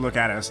time, have to look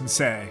at us and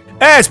say,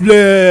 Ass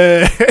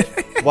Blood!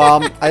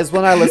 Well, I just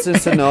want our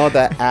listeners to know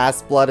that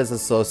ass blood is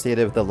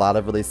associated with a lot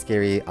of really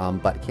scary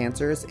butt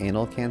cancers,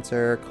 anal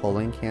cancer,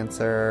 colon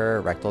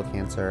cancer, rectal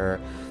cancer.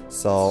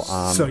 So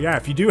yeah,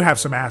 if you do have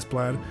some ass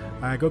blood,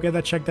 go get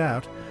that checked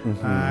out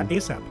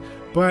ASAP.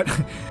 But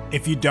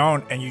if you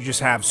don't and you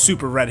just have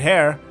super red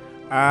hair,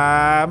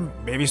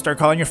 maybe start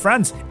calling your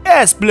friends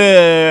ass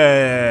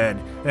blood.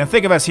 And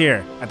think of us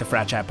here at the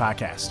Frat Chat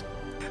Podcast.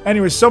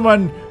 Anyway,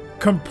 someone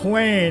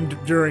complained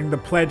during the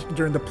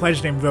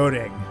pledge name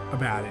voting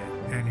about it,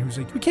 and he was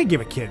like, "We can't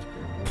give a kid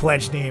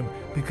pledge name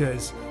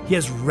because he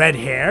has red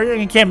hair.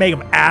 You can't make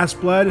him ass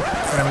blood."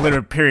 And then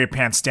literally period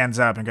pants stands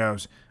up and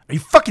goes, "Are you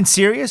fucking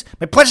serious?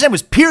 My pledge name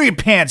was period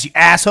pants, you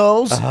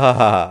assholes."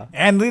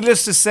 And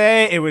needless to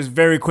say, it was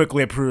very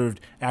quickly approved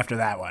after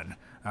that one.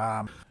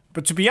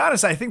 But to be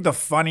honest, I think the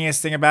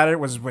funniest thing about it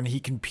was when he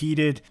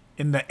competed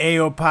in the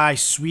AOPI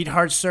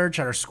Sweetheart Search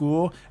at our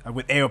school,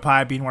 with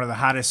AOPI being one of the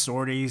hottest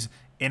sororities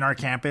in our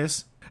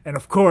campus. And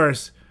of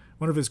course,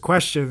 one of his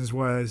questions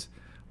was,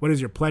 what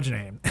is your pledge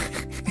name?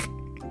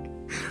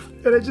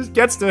 And it just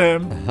gets to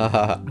him.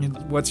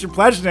 What's your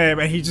pledge name?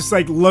 And he just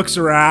like looks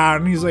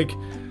around and he's like,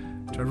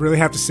 do I really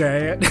have to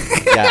say it?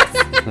 Yes.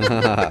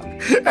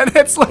 And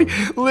it's like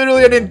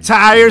literally an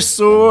entire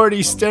sword.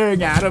 He's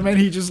staring at him and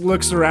he just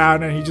looks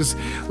around and he just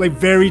like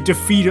very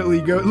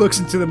defeatedly looks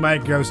into the mic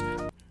and goes,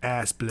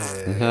 ass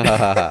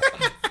blood.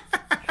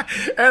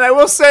 And I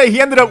will say he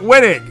ended up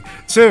winning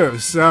too.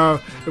 So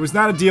it was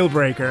not a deal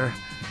breaker.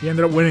 He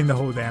ended up winning the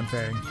whole damn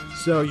thing.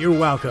 So you're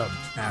welcome,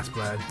 ass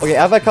blood. Okay,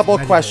 I have a couple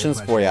of questions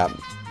for you.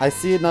 I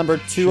see number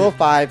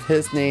 205,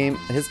 his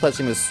pledge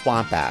name is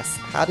Swamp Ass.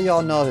 How do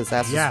y'all know his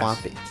ass is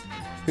swampy?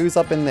 Who's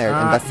up in there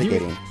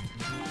investigating?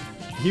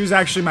 He was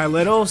actually my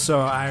little,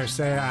 so I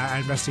say I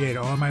investigate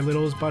all my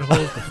littles'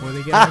 buttholes before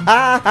they get in.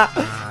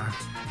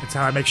 That's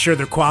how I make sure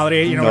they're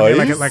quality. You know,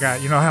 nice.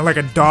 like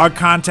a dog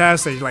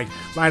contest. They like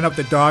line up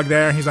the dog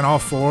there, and he's on all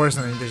fours,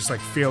 and they just like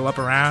feel up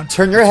around.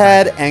 Turn your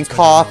head and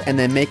cough, and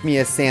then make me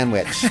a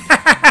sandwich.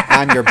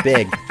 I'm your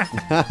big.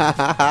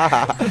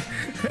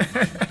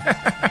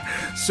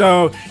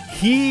 So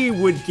he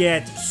would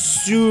get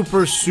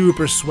super,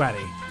 super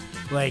sweaty.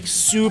 Like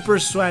super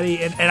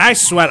sweaty. And I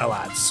sweat a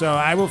lot.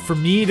 So for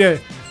me to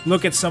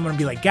look at someone and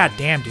be like, God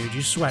damn, dude,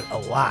 you sweat a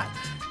lot.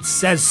 It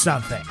says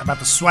something about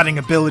the sweating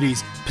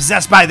abilities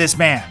possessed by this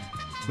man.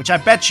 Which I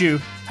bet you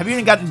have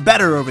even gotten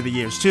better over the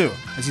years, too,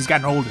 as he's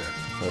gotten older.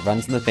 So it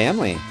runs in the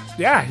family.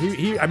 Yeah,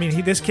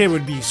 this kid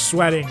would be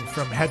sweating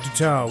from head to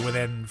toe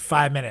within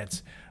 5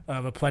 minutes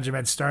of a pledge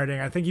event starting.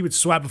 I think he would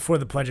sweat before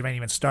the pledge event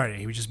even started.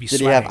 He would just be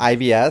sweating. Did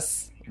he have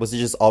IBS? Was he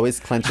just always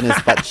clenching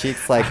his butt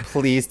cheeks like,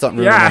 please don't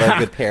ruin another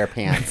good pair of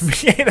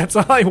pants? Yeah, that's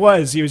all he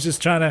was. He was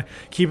just trying to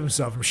keep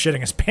himself from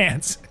shitting his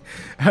pants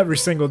every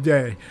single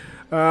day.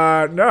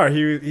 No,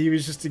 he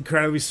was just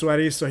incredibly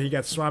sweaty, so he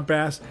got swamp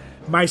ass.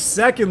 My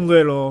second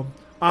little,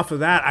 off of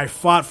that, I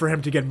fought for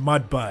him to get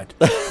mud butt,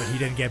 but he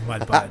didn't get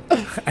mud butt.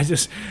 I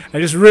just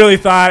really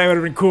thought it would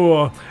have been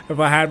cool if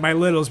I had my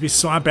littles be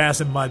swamp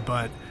ass and mud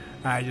butt.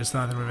 I just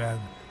thought it would have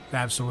been the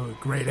absolute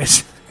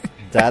greatest.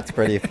 That's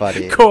pretty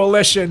funny.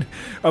 Coalition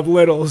of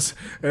littles.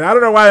 And I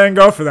don't know why I didn't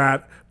go for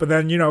that, but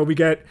then, we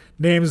get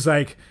names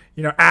like,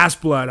 ass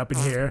blood up in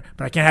here,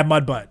 but I can't have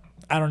mud butt.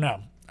 I don't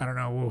know.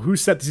 Well, who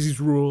set these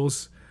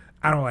rules?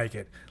 I don't like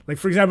it. Like,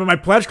 for example, in my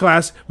pledge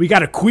class, we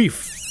got a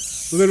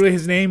queef. Literally,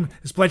 his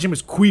pledge name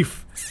was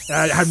Queef.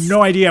 I have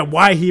no idea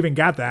why he even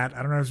got that.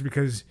 I don't know if it's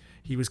because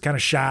he was kind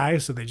of shy,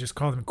 so they just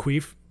called him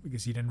Queef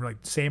because he didn't really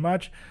say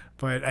much.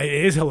 But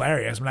it is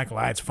hilarious. I'm not going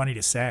to lie. It's funny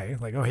to say.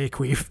 Like, oh, hey,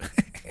 Queef.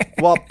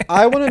 Well,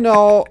 I want to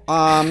know...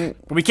 But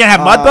we can't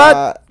have mud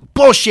butt?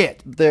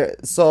 Bullshit.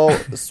 So,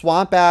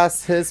 Swamp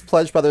Ass, his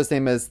pledge brother's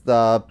name is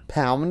the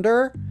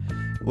Pounder.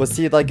 Was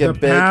he like a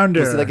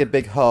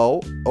big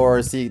hoe,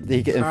 or did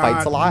he get in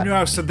fights a lot?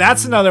 No, so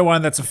that's another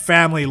one that's a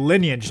family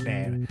lineage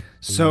name.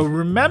 So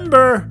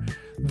remember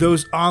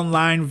those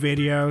online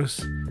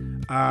videos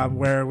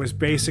where it was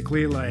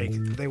basically like,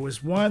 there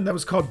was one that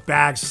was called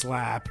Bag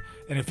Slap,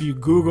 and if you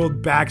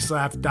Googled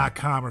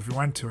bagslap.com, or if you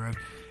went to it,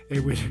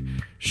 it would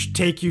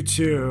take you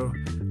to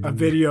a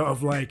video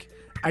of like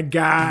a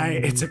guy,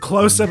 it's a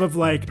close-up of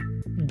like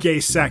gay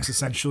sex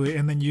essentially,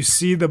 and then you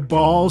see the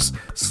balls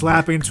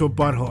slapping into a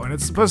butthole, and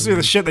it's supposed to be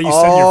the shit that you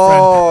send your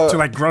friend to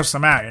like gross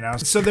them out,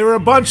 So there were a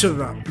bunch of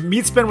them.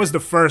 Meatspin was the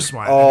first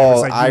one. Oh, it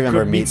was like, I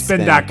remember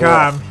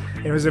meatspin.com.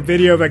 It was a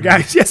video of a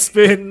guy just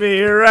spin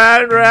me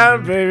around,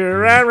 round, baby,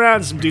 round,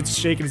 round. Some dude's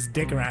shaking his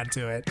dick around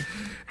to it.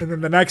 And then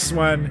the next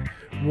one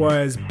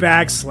was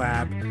Bag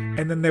Slap,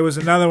 and then there was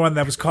another one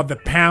that was called the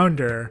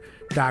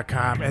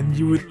Pounder.com, and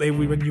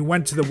when you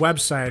went to the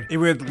website, it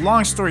would,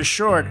 long story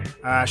short,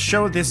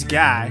 show this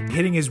guy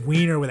hitting his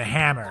wiener with a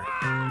hammer.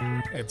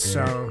 And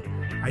so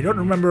I don't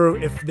remember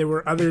if there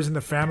were others in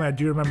the family. I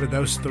do remember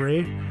those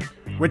three,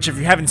 which if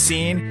you haven't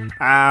seen,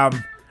 I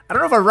don't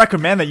know if I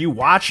recommend that you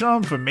watch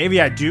them, but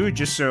maybe I do,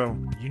 just so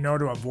you know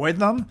to avoid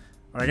them,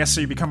 or I guess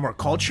so you become more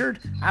cultured.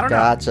 I don't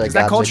know. Is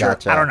that culture?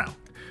 Gotcha. I don't know.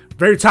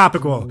 Very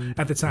topical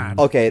at the time.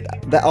 Okay,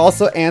 that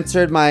also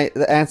answered my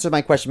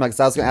question, because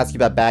I was going to ask you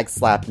about Bag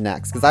Slap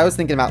next. Because I was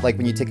thinking about like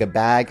when you take a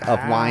bag of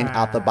wine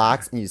out the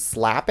box and you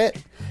slap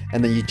it,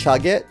 and then you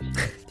chug it.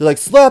 They're like,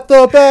 slap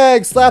the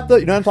bag, you know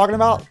what I'm talking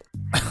about?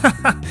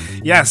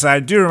 Yes, I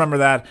do remember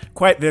that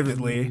quite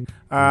vividly.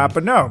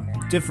 But no,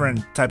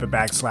 different type of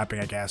bag slapping,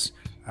 I guess.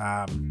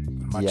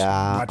 Much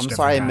I'm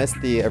sorry I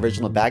missed the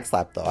original Bag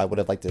Slap, though. I would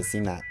have liked to have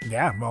seen that.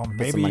 Yeah, well,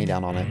 maybe. Put some money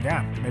down on it.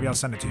 Yeah, maybe I'll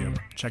send it to you.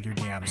 Check your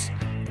DMs.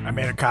 I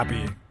made a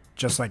copy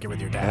just like it with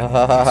your dad.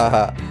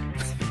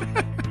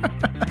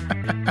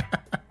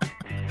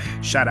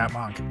 Shout out,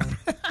 Monk.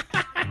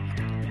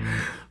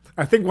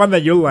 I think one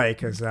that you'll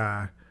like is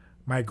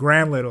my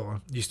grand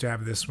little used to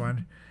have this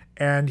one.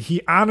 And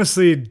he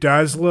honestly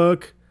does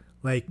look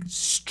like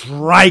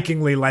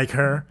strikingly like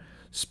her,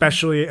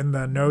 especially in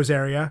the nose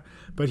area.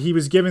 But he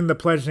was given the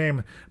pledge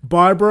name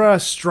Barbara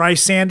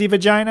Streisandy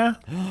Vagina,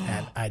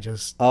 and I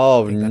just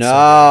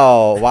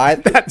no, why?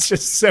 That's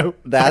just so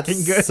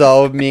fucking good.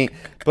 So mean.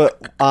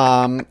 But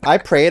I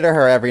pray to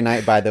her every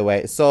night. By the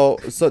way, so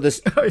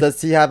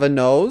does he have a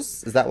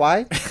nose? Is that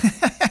why?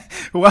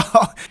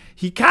 Well,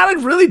 he kind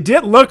of really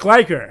did look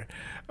like her.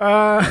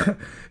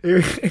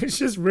 It's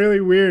just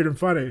really weird and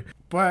funny.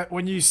 But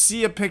when you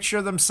see a picture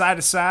of them side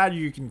to side,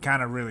 you can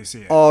kind of really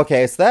see it. Oh,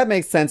 okay, so that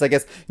makes sense, I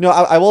guess.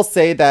 I will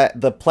say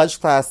that the pledge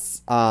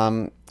class,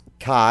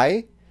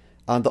 Kai,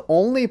 the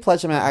only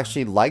pledge I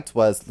actually liked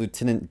was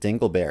Lieutenant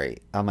Dingleberry.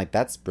 I'm like,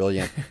 that's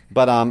brilliant.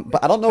 But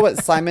I don't know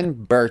what Simon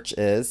Birch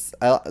is.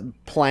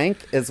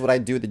 Plank is what I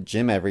do at the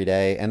gym every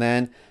day, and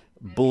then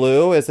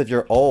Blue is if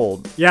you're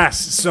old. Yes,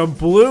 so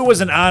Blue was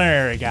an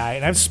honorary guy,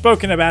 and I've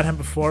spoken about him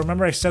before.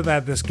 Remember I said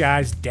that this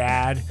guy's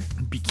dad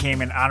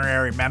became an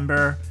honorary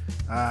member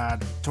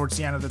towards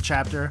the end of the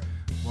chapter?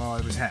 Well,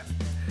 it was him.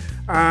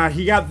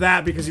 He got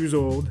that because he was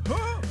old.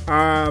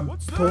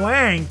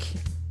 Plank,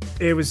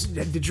 it was...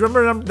 Did you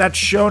remember that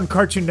show on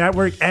Cartoon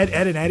Network, Ed,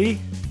 and Eddie?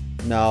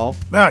 No.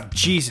 Oh,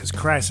 Jesus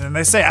Christ. And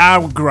they say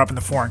I grew up in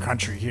the foreign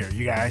country here,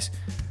 you guys.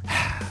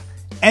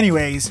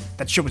 Anyways,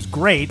 that show was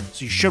great,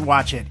 so you should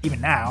watch it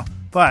even now.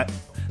 But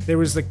there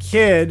was the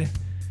kid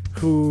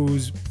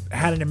who's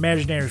had an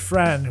imaginary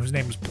friend whose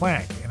name was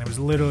Plank, and it was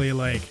literally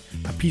like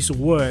a piece of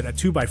wood, a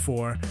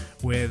 2x4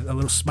 with a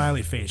little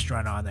smiley face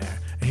drawn on there,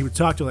 and he would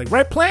talk to her like,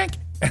 right, Plank?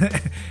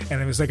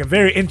 And it was like a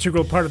very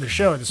integral part of the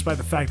show, despite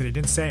the fact that he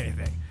didn't say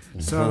anything.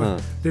 So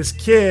this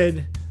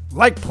kid,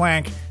 like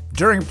Plank,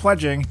 during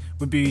pledging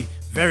would be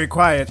very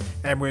quiet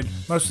and would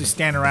mostly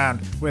stand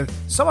around with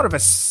somewhat of a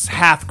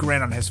half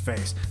grin on his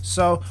face.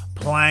 So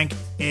Plank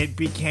it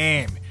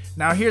became.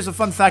 Now here's a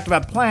fun fact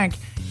about Plank.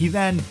 He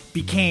then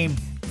became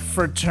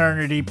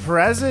fraternity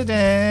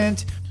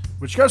president.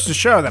 which goes to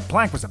show that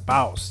Plank was a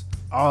boss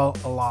all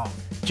along.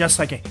 Just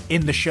like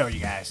in the show, you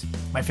guys.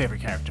 My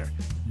favorite character.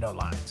 No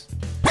lines.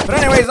 But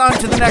anyways, on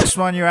to the next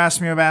one you asked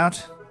me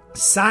about.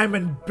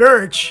 Simon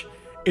Birch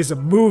is a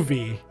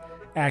movie,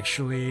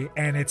 actually,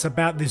 and it's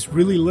about this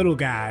really little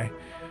guy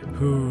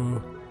who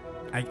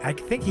I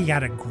think he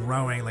had a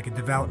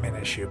development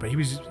issue, but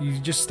he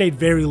just stayed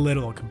very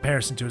little in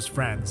comparison to his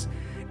friends,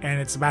 and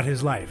it's about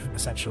his life,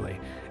 essentially.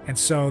 And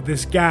so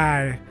this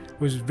guy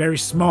was very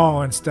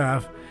small and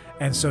stuff,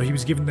 and so he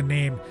was given the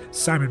name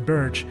Simon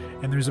Birch.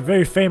 And there's a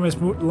very famous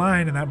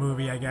line in that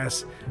movie, I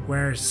guess,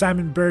 where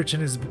Simon Birch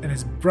and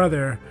his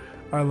brother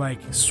are like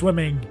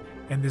swimming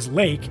in this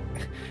lake,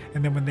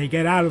 and then when they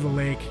get out of the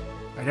lake,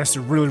 I guess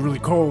they're really, really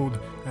cold,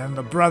 and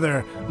the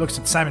brother looks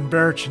at Simon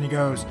Birch and he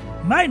goes,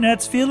 "My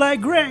nuts feel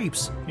like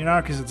grapes," you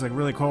know, because it's like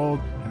really cold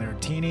and they're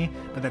teeny.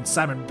 But then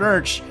Simon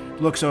Birch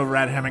looks over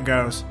at him and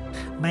goes,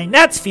 "My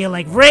nuts feel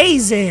like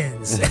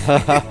raisins."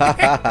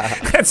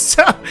 And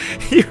so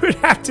you would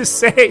have to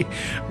say,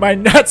 "My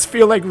nuts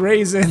feel like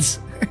raisins,"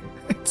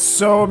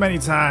 so many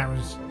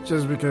times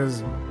just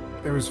because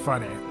it was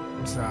funny.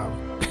 So,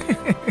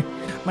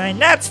 "My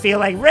nuts feel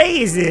like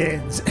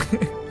raisins."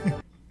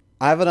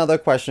 I have another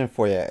question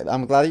for you.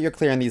 I'm glad that you're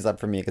clearing these up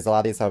for me because a lot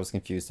of these I was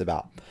confused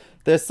about.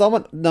 There's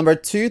someone, number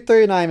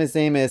 239, his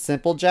name is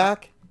Simple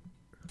Jack.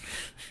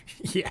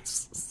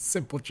 Yes,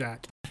 Simple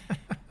Jack.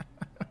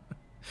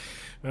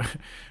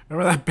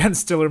 Remember that Ben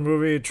Stiller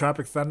movie,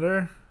 Tropic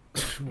Thunder?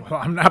 Well,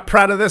 I'm not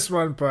proud of this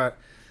one, but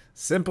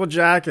Simple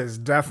Jack is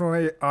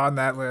definitely on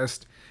that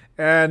list.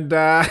 And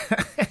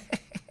it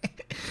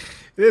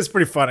is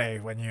pretty funny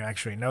when you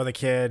actually know the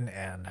kid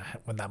and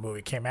when that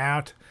movie came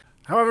out.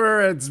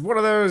 However, it's one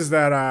of those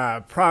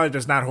that probably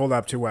does not hold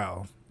up too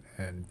well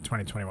in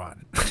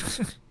 2021.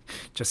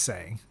 Just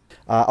saying.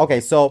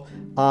 Okay, so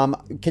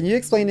can you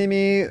explain to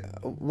me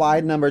why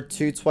number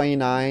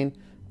 229,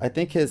 I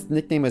think his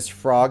nickname is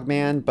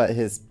Frogman, but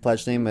his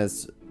pledge name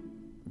is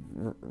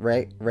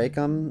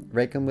Rackham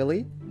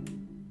Willie?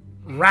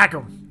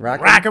 Rackham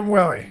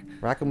Willie.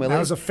 Rackham Willie? That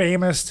was a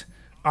famous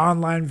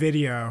online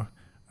video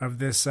of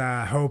this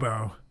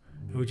hobo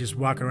who would just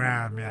walk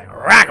around and be like,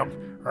 Rackham,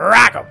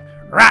 Rackham,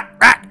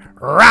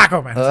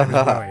 and his name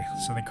is Willie.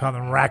 So they call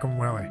him Rackham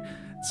Willie.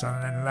 So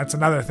and that's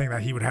another thing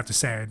that he would have to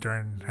say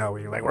during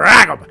Halloween, like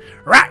Rackham,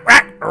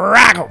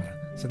 Rackham.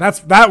 So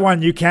that's that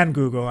one you can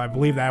Google. I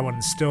believe that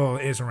one still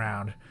is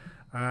around.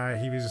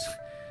 He was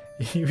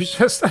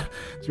just, to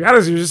be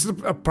honest, he was just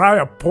probably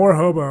a poor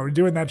hobo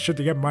doing that shit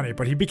to get money.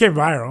 But he became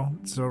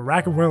viral. So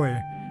Rackham Willie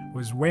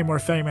was way more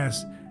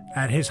famous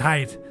at his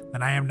height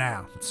than I am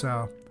now.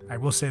 So I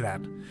will say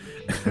that.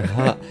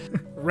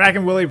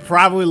 Rackham Willie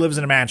probably lives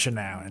in a mansion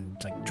now and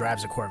like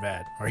drives a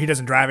Corvette. Or he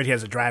doesn't drive it. He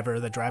has a driver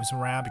that drives him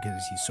around because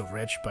he's so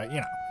rich. But, you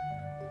know.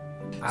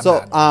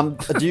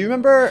 Do you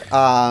remember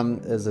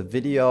there's a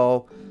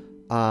video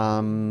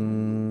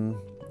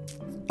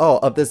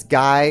of this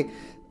guy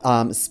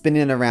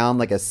spinning around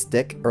like a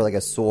stick or like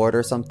a sword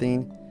or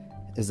something?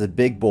 Is a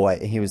big boy,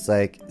 and he was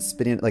like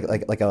spinning like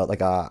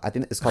a I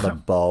think it's called a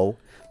bow,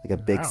 like a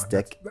big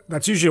stick.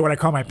 That's usually what I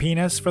call my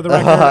penis for the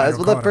record. It's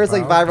one of the first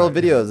like viral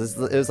videos.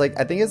 It was like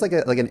I think it's like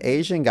an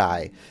Asian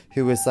guy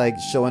who was like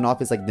showing off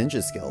his like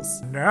ninja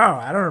skills. No,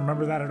 I don't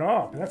remember that at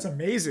all. That's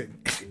amazing.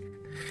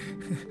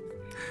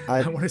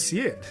 I want to see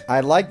it.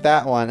 I like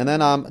that one. And then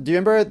do you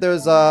remember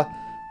there's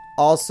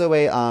also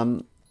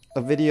a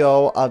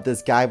video of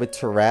this guy with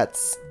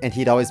Tourette's, and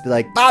he'd always be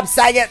like, Bob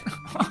Saget. No,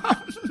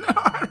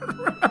 I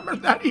don't remember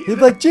that either. He'd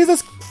be like,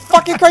 Jesus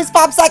fucking Christ,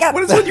 Bob Saget.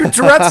 What is with your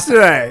Tourette's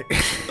today?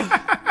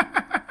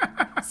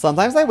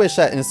 Sometimes I wish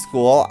that in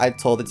school I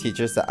told the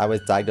teachers that I was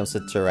diagnosed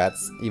with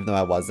Tourette's, even though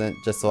I wasn't,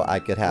 just so I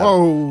could have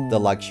the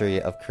luxury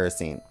of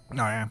cursing. Oh,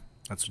 yeah.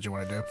 That's what you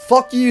want to do.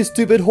 Fuck you,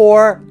 stupid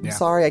whore. Yeah. I'm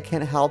sorry, I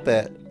can't help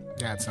it.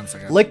 Yeah, it sounds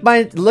like it.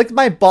 Lick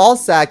my ball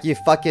sack, you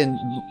fucking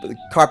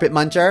carpet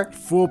muncher.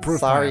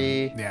 Foolproof.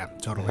 Sorry. Man. Yeah,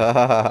 totally.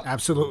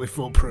 Absolutely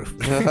foolproof.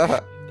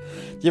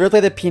 You ever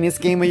play the penis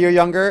game when you were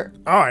younger?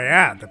 Oh,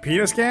 yeah. The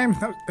penis game?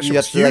 That you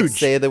have to huge. like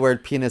say the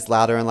word penis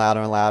louder and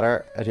louder and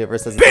louder. And whoever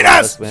says penis! The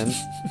loudest wins.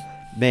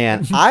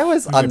 Man, I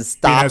was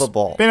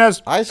unstoppable.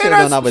 Penis. I should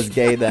have known I was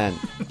gay then.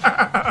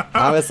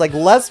 I was like,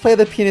 let's play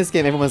the penis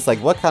game. Everyone's like,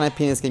 what kind of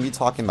penis game are you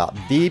talking about?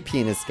 The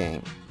penis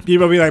game.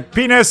 People be like,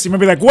 penis. You might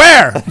be like,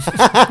 where?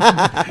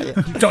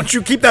 Don't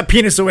you keep that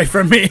penis away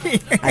from me.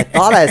 I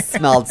thought I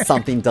smelled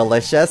something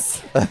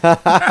delicious.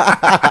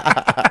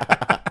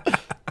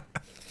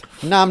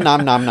 Nom,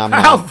 nom, nom, nom,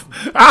 nom.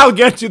 I'll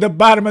get to the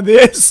bottom of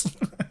this.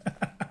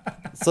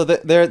 So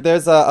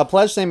there's a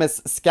pledge name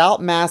is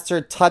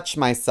Scoutmaster Touch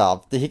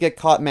Myself. Did he get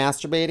caught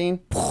masturbating?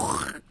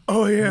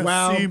 Oh, yeah,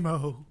 Well,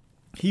 Simo.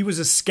 He was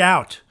a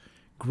scout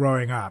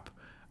growing up.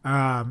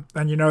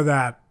 And you know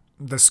that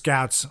the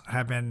scouts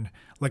have been,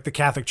 like the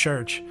Catholic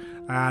Church,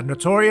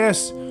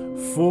 notorious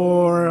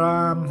for,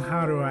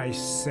 how do I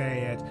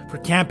say it? For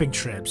camping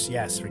trips.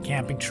 Yes, for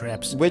camping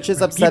trips. Which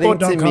is Where upsetting people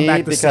don't to come me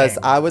back the because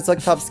same. I was a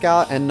Cub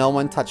Scout and no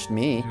one touched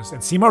me.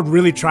 And Seymour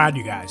really tried,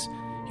 you guys.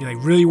 He He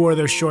like really wore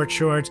those short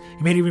shorts.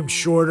 He made it even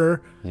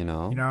shorter. You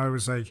know? It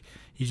was like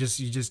you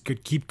just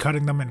could keep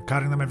cutting them and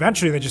cutting them.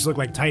 Eventually, they just looked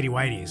like tighty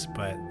whities,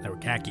 but they were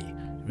khaki. It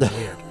was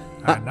weird.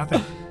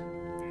 Nothing.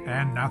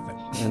 And nothing.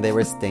 And they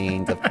were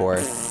stained, of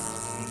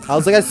course. I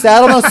was like, I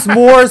sat on the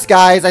s'mores,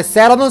 guys. I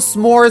sat on the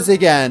s'mores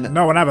again.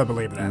 No one ever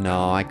believed that.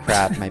 No, I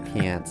crapped my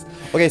pants.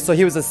 Okay, so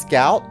he was a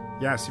scout?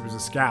 Yes, he was a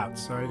scout.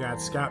 So he got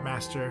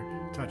Scoutmaster,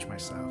 Touch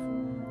Myself.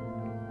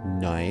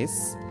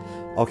 Nice.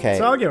 Okay.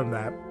 So I'll give him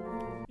that.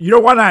 You know,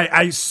 one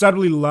I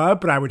subtly love,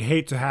 but I would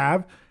hate to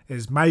have,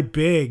 is my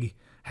Big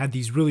had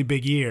these really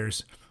big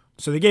ears.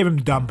 So they gave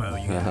him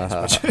Dumbo, you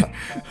guys,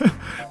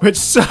 which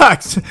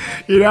sucks,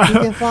 you know,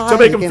 to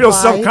make him feel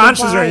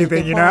self-conscious or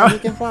anything, you know. You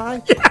can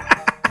fly.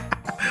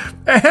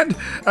 And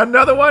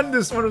another one,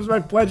 this one was my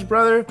pledge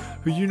brother,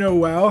 who you know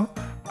well.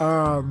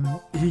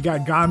 He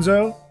got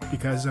Gonzo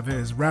because of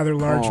his rather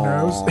large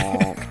nose.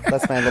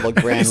 That's my little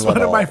grand He's little.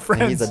 one of my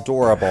friends. And he's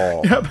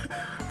adorable. Yep.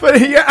 But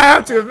I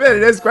have to admit,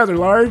 it is rather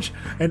large.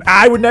 And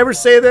I would never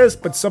say this,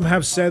 but some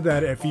have said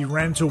that if he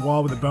ran into a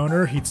wall with a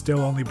boner, he'd still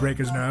only break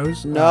his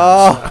nose.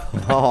 No.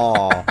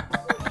 Oh.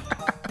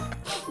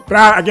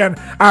 But again,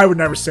 I would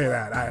never say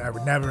that. I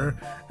would never,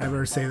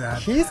 ever say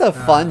that. He's a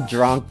fun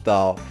drunk,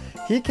 though.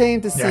 He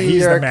came to see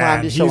he's your the man.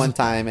 comedy show He's- one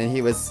time, and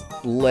he was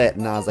lit,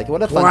 and I was like,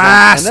 what a fun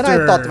time. And then I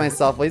thought Blaster. to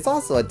myself, well, he's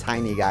also a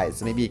tiny guy,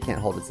 so maybe he can't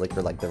hold his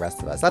liquor like the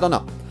rest of us. I don't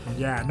know.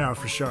 Yeah, no,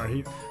 for sure.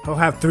 He'll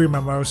have 3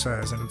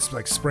 mimosas, and it's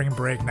like spring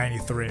break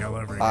 93 all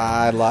over again.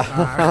 I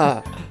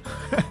love.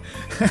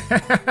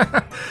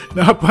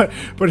 No,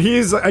 but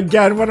he's,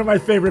 again, one of my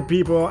favorite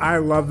people. I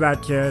love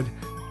that kid.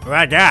 Well,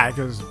 that guy,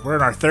 because we're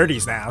in our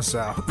 30s now,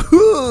 so.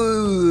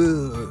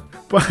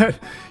 But,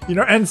 you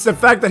know, and it's the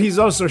fact that he's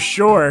also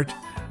short,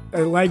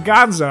 like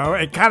Gonzo,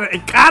 it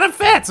kind of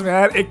fits,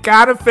 man. It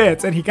kind of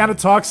fits, and he kind of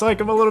talks like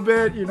him a little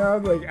bit, you know,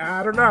 like,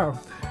 I don't know.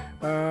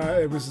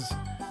 It was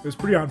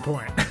pretty on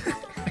point.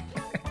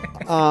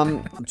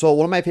 So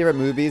one of my favorite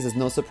movies, is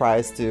no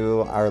surprise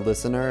to our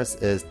listeners,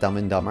 is Dumb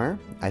and Dumber.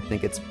 I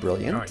think it's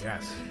brilliant. Oh,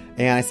 yes.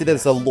 And I see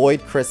there's a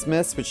Lloyd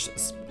Christmas, which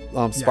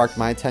sparked Yes.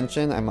 my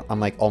attention. I'm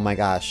like, oh my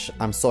gosh,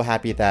 I'm so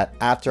happy that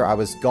after I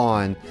was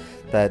gone,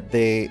 that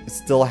they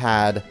still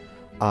had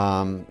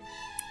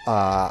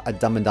a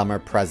Dumb and Dumber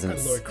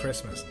presence. Lord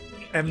Christmas.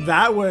 And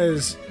that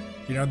was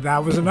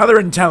another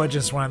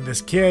intelligence one.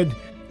 This kid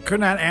could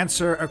not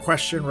answer a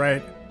question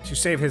right to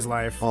save his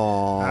life.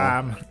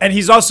 Aww. And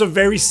he's also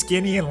very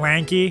skinny and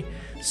lanky.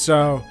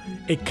 So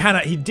he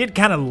did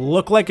kind of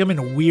look like him in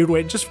a weird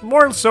way, just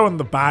more so in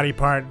the body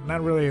part,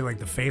 not really like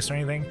the face or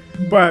anything.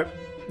 But,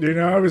 you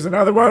know, it was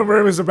another one where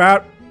it was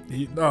about,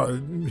 he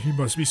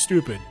must be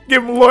stupid.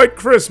 Give him Lloyd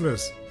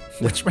Christmas.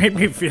 Which made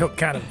me feel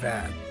kind of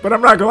bad. But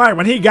I'm not gonna lie,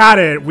 when he got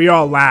it, we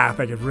all laughed.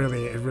 Like it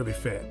really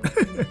fit.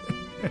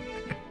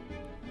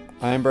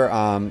 I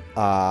remember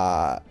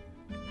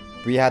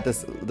we had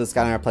this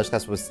guy in our pledge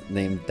class was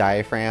named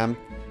Diaphragm,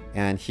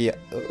 and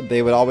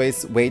they would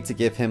always wait to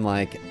give him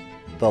like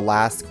the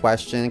last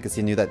question because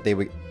he knew that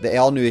they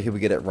all knew he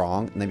would get it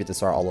wrong and they'd have to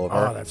start all over.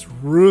 Oh, that's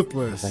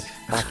ruthless. Like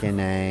fucking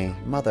A,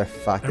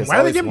 motherfucker. And why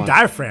did they give him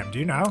Diaphragm? Do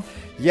you know?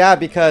 Yeah,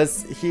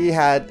 because he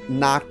had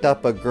knocked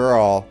up a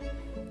girl,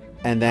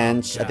 and then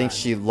I think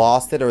she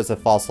lost it, or it was a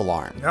false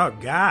alarm. Oh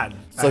God!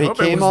 So he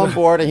came on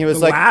board and he was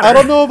like, I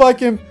don't know if I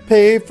can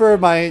pay for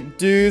my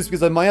dues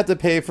because I might have to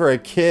pay for a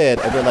kid.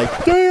 And we're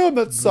like, damn,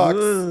 that sucks.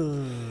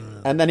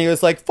 And then he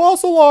was like,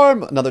 false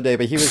alarm another day,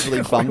 but he was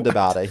really bummed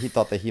about it. He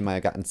thought that he might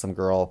have gotten some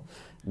girl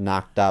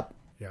knocked up.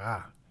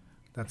 Yeah.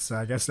 That's,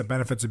 I guess, the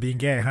benefits of being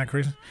gay, huh,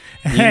 Chris?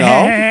 You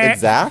know?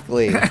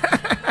 Exactly.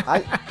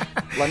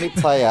 Let me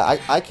tell you,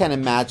 I can't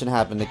imagine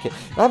having a kid.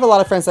 I have a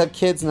lot of friends that have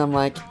kids, and I'm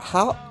like,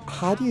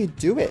 how do you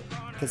do it?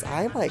 Because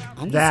I'm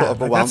just so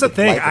overwhelmed. That's the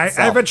thing. Life I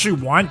itself.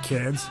 eventually want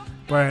kids,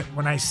 but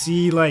when I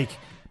see like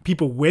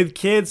people with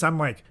kids, I'm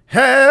like,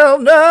 hell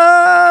no!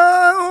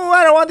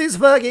 I don't want these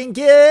fucking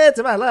kids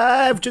in my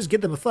life. Just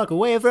get them the fuck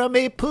away from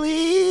me, please.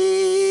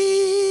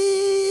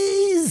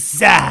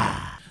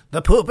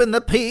 The poop and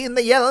the pee and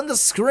the yelling, the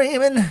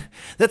screaming,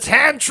 the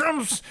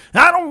tantrums.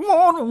 I don't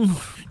want them.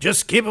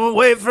 Just keep them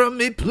away from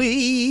me,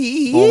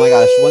 please. Oh my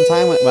gosh! One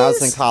time when I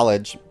was in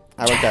college,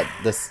 I worked at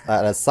a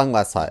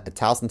sunglass hut at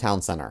Towson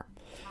Town Center,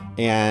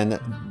 and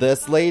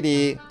this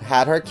lady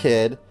had her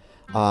kid.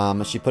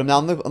 She put him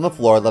down on the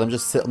floor, let him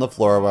just sit on the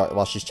floor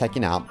while she's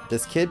checking out.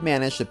 This kid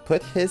managed to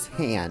put his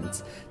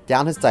hand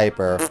down his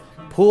diaper,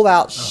 pull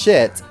out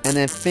shit, and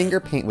then finger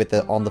paint with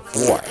it on the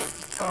floor.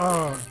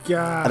 Oh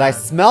God! And I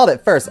smelled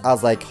it first. I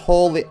was like,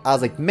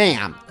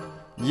 ma'am,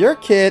 your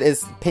kid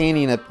is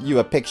painting you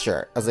a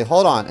picture. I was like,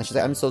 hold on. And she's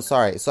like, I'm so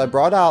sorry. So I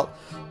brought out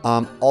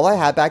all I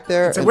had back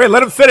there. Wait,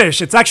 let him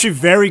finish. It's actually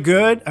very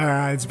good.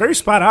 It's very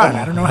spot on.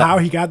 I don't know how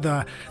he got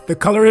the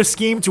color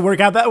scheme to work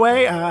out that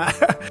way.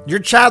 Your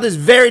child is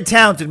very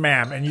talented,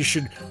 ma'am, and you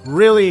should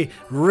really,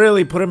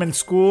 really put him in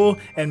school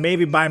and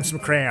maybe buy him some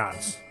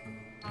crayons.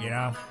 You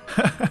know?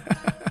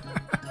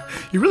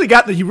 You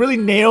really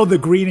nailed the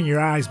green in your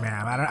eyes,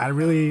 man.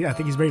 I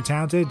think he's very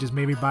talented. Just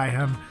maybe buy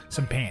him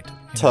some paint.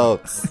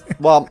 Totes.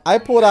 Well, I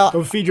pulled out.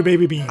 Go feed your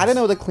baby beans. I didn't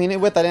know what to clean it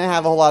with. I didn't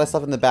have a whole lot of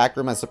stuff in the back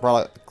room. I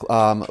brought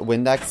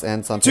Windex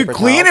and some To paper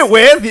clean towels. it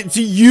with?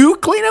 Do you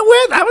clean it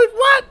with? I would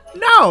what?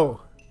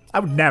 No. I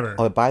would never.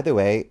 Oh, by the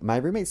way, my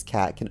roommate's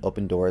cat can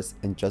open doors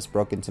and just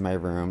broke into my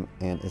room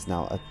and is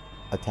now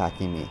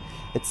attacking me.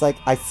 It's like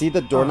I see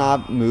the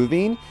doorknob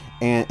moving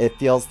and it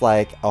feels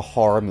like a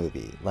horror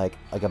movie, like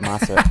a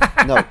monster.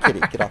 No, kitty,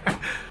 get off.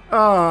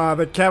 Oh,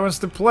 the cat wants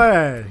to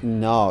play.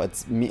 No,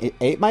 it's me. It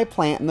ate my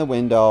plant in the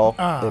window.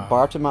 Oh. It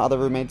barked in my other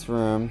roommate's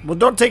room. Well,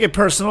 don't take it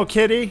personal,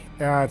 kitty.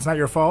 It's not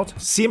your fault.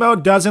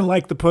 Simo doesn't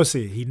like the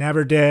pussy. He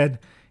never did.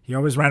 He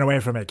always ran away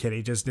from it,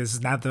 kitty. This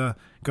is not the...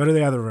 Go to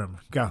the other room.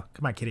 Go.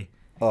 Come on, kitty.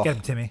 Oh. Get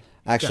him, Timmy.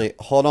 Actually,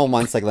 hold on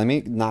one second.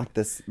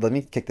 Let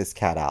me kick this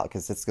cat out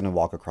because it's going to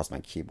walk across my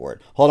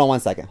keyboard. Hold on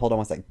one second.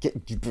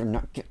 Get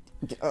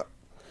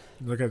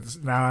Look at this.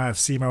 Now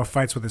Simo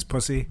fights with his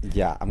pussy.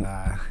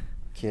 Yeah,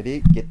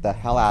 Kitty, get the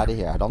hell out of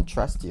here. I don't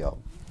trust you.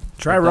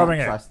 Try rubbing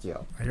it. I don't trust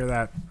you. I hear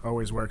that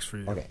always works for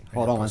you. Okay, And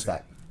hold your on one pussy.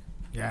 sec.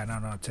 Yeah,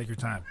 no. Take your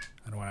time.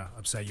 I don't want to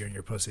upset you and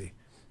your pussy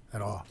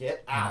at all.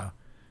 Get out. You know?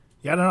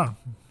 Yeah, no.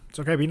 It's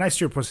okay. Be nice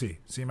to your pussy,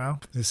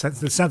 Simo. This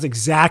sounds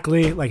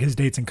exactly like his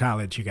dates in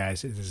college, you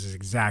guys. This is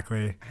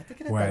exactly to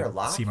get a what better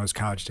lock. Simo's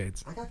college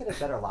dates. I gotta get a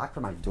better lock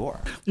for my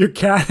door. Your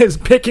cat is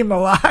picking the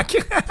lock.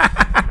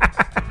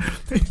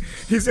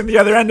 He's in the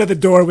other end of the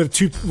door with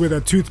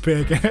a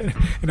toothpick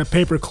and a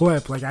paper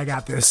clip. Like, I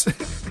got this.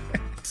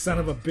 Son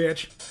of a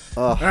bitch.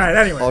 All right,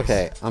 anyway.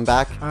 Okay, I'm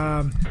back.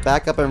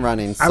 Back up and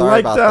running. I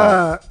Sorry liked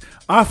about that.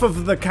 off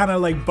of the kind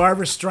of like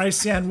Barbra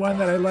Streisand one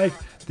that I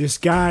liked. This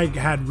guy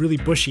had really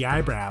bushy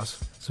eyebrows,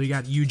 so he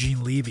got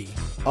Eugene Levy.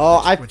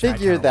 Oh, I which I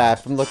figured kinda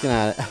that from looking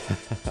at it.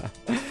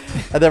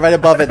 And then right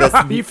above it,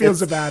 How he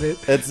feels about it.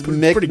 It's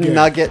pretty good.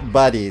 McNugget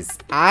Buddies.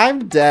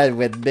 I'm dead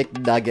with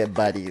McNugget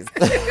Buddies.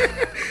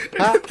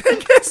 The thing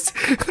is,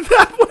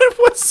 that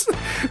one was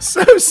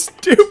so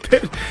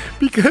stupid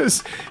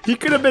because he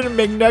could have been a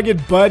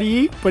McNugget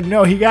buddy, but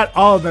no, he got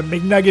all of the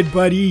McNugget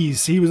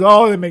buddies. He was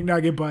all the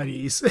McNugget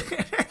buddies.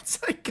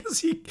 It's like because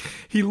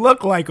he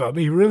looked like him.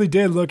 He really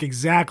did look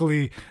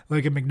exactly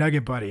like a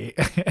McNugget buddy.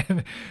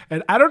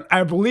 and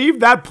I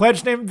believe that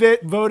pledge name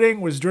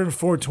voting was during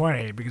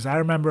 420 because I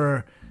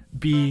remember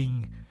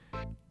being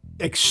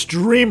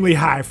extremely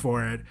high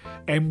for it.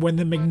 And when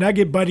the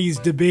McNugget Buddies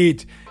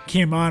debate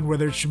came on,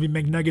 whether it should be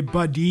McNugget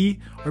Buddy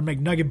or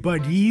McNugget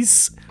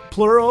Buddies,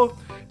 plural,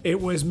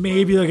 it was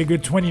maybe like a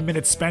good 20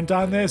 minutes spent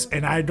on this.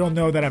 And I don't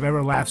know that I've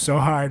ever laughed so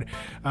hard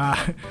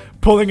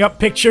pulling up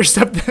pictures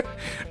of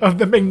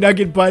the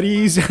McNugget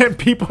Buddies. And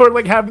people are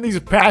like having these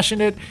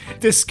passionate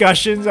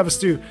discussions as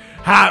to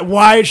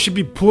why it should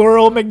be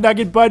plural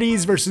McNugget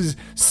Buddies versus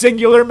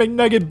singular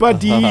McNugget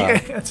Buddy.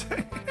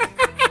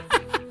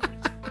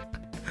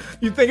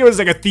 You'd think it was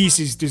like a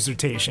thesis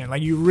dissertation.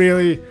 Like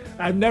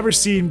I've never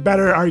seen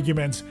better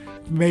arguments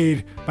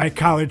made by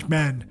college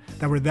men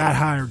that were that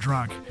high or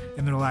drunk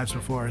in their lives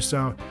before.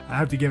 So I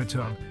have to give it to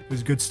them. It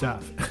was good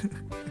stuff.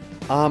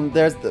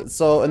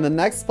 So in the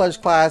next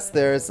pledge class,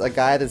 there's a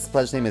guy. His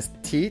pledge name is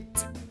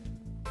Teet.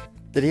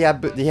 Did he have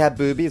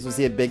boobies? Was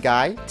he a big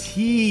guy?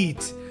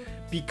 Teat,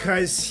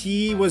 because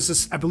he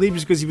was, I believe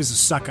it's because he was a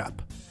suck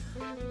up.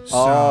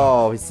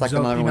 So, he's sucking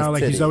on everyone's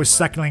like titty. he's always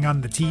suckling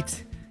on the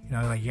teat.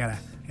 Like you gotta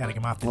get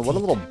him off the Well, teat. what a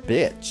little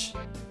bitch.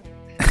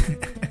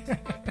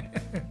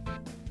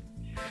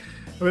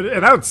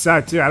 And that would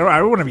suck too. I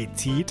don't want to be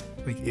teat.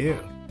 Like, ew.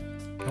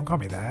 Don't call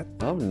me that.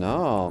 Oh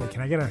no. Like,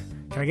 can I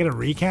get a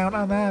recount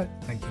on that?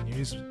 Like, can you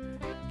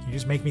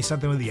just make me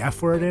something with the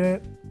F word in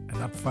it and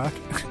not fuck?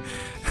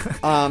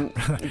 I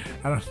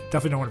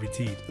definitely don't want to be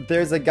teed.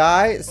 There's a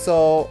guy.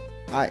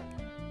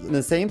 In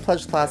the same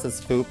pledge class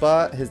as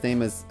Fupa, his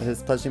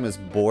pledge name was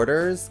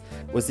Borders.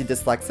 Was he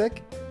dyslexic?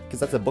 Because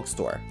that's a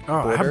bookstore.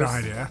 Oh, Borders. I have no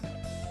idea.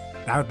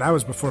 That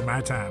was before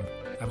my time.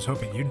 I was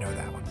hoping you'd know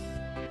that one.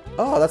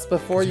 Oh, that's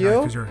before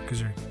you? Because you're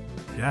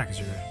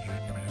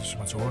just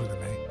much older than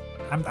me.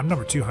 I'm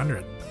number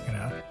 200.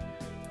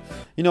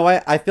 You know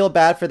what? I feel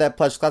bad for that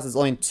pledge class. There's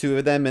only 2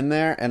 of them in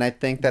there, and I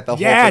think that the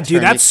whole fraternity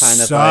dude, that kind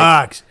of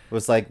sucks.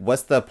 was like,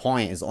 what's the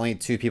point? There's only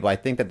 2 people. I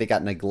think that they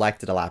got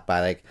neglected a lot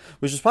by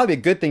which is probably a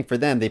good thing for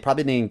them. They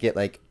probably didn't get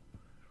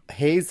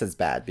hazed as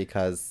bad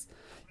because.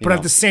 But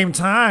at the same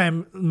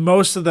time,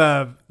 most of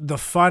the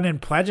fun in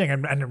pledging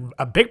and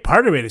a big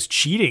part of it is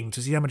cheating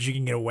to see how much you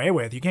can get away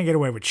with. You can't get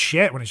away with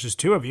shit when it's just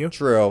 2 of you.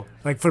 True.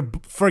 Like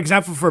for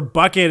example, for a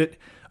bucket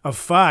of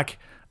fuck,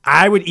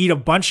 I would eat a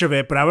bunch of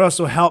it, but I would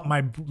also help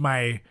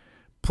my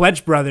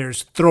pledge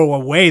brothers throw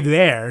away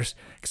theirs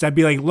because I'd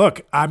be like,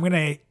 look, I'm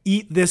gonna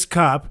eat this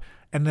cup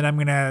and then I'm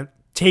gonna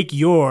take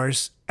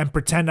yours and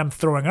pretend I'm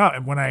throwing up.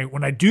 And when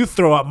I do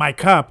throw up my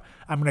cup,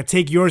 I'm going to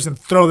take yours and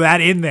throw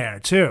that in there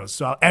too.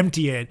 So I'll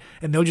empty it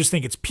and they'll just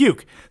think it's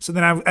puke. So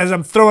then as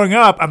I'm throwing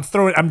up, I'm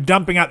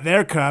dumping out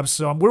their cups.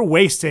 So we're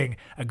wasting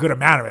a good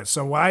amount of it.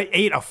 So while I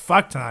ate a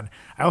fuck ton,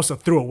 I also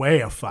threw away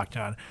a fuck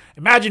ton.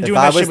 Imagine doing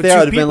that shit with 2 people. I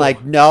would have been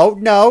like, no.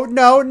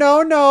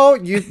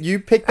 You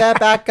pick that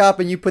back up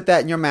and you put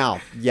that in your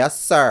mouth. Yes,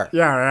 sir.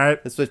 Yeah,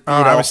 right. This would feed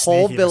a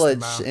whole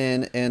village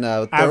in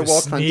a third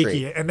world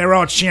country. And they were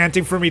all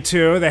chanting for me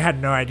too. They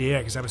had no idea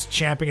because I was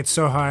champing it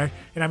so hard.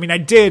 And I mean, I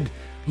did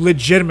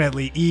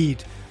legitimately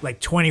eat like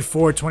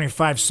 24,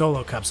 25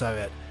 solo cups of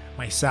it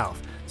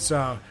myself.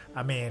 So,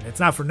 I mean,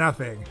 it's not for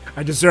nothing.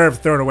 I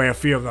deserve throwing away a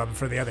few of them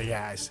for the other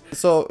guys.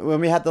 So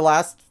when we had the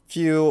last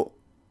few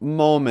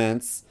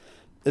moments,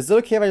 is it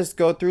okay if I just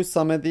go through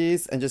some of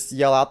these and just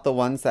yell out the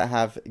ones that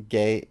have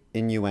gay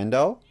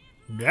innuendo?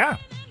 Yeah,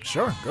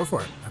 sure. Go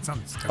for it. That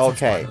sounds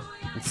okay.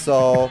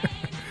 So,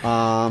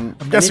 I'm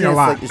guessing a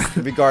lot. Like,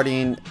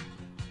 regarding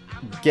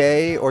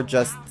gay or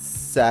just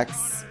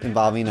sex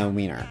involving a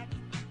wiener.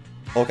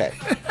 Okay.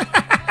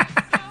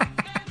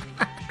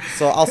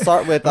 So I'll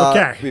start with,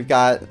 we've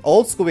got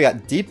old school, we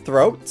got deep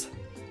throat.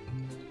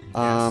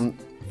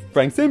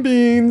 Franks and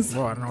beans.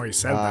 Well, I don't know what you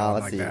said that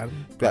let's like see. that.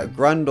 We got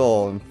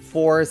grundle and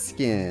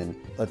foreskin.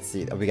 Let's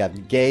see. We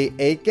got gay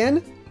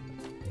Aiken.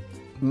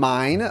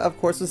 Mine, of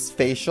course, was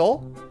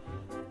facial.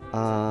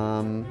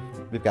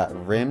 We've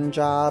got rim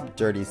job,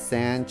 dirty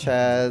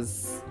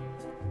Sanchez.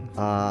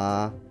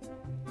 Some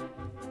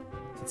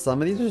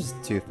of these are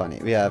just too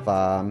funny. We have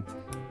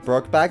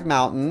Brokeback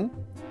Mountain.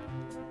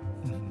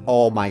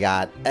 Oh my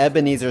god,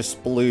 Ebenezer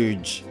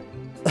Splooge.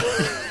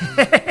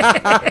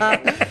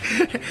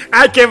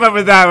 I came up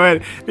with that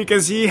one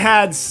because he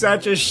had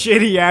such a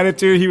shitty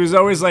attitude. He was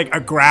always like a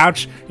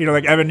grouch,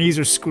 like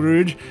Ebenezer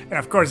Scrooge. And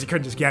of course, he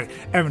couldn't just get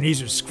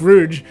Ebenezer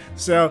Scrooge.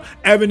 So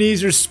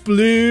Ebenezer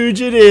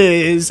Splooge it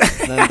is.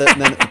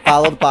 then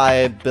followed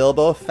by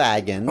Bilbo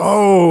Faggins.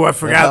 Oh, I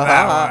forgot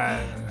that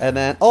one. And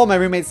then, my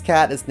roommate's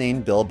cat is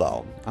named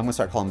Bilbo. I'm going to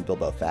start calling him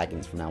Bilbo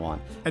Faggins from now on.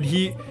 And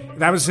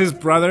that was his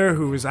brother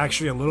who was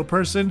actually a little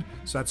person.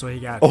 So that's why he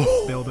got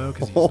Bilbo,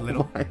 because he's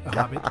little, a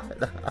hobbit.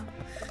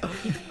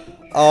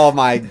 Oh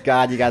my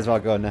god, you guys are all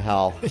going to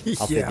hell.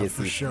 I'll take you a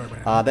for seat. sure,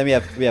 man. Then we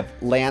have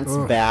Lance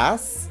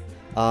Bass.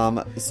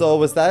 So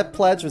was that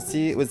pledge? Was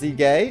he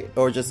gay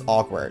or just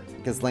awkward?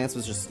 Because Lance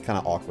was just kind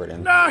of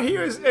awkward. No,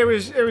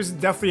 it was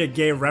definitely a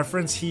gay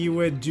reference. He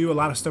would do a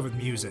lot of stuff with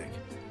music.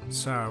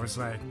 So it was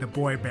like the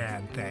boy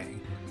band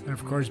thing. And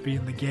of course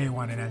being the gay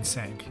one in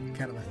NSYNC.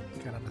 Kind of a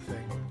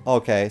thing.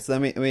 Okay, so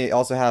then we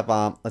also have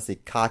let's see,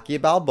 Cocky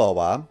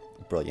Balboa.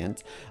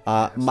 Brilliant.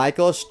 Yes.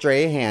 Michael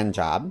Stray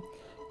Handjob.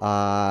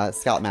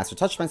 Scoutmaster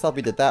Touch Myself,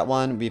 we did that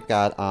one. We've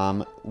got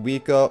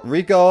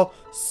Rico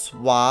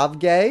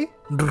Suave.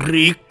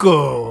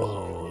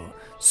 Rico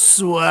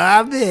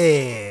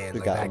Suave. We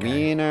got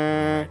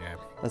Wiener.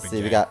 Let's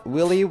see, we got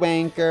Willy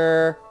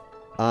Wanker.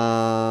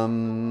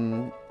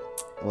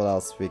 What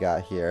else we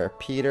got here?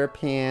 Peter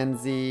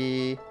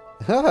Pansy.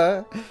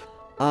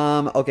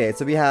 Okay,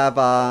 so we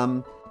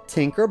have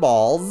Tinker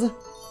Balls.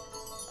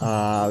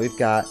 We've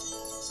got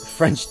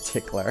French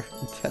Tickler.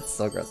 That's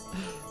so gross.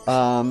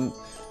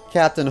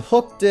 Captain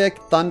Hook Dick,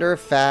 Thunder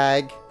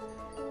Fag,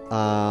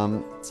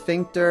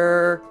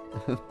 Sphincter,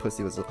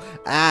 Pussy Whistle,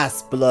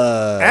 Ass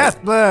Blood,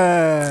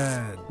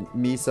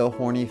 Me So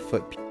Horny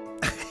Foot.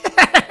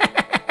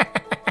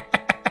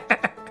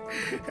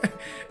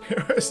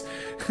 It was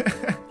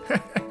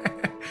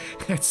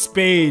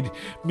Spade,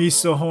 Me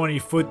So Horny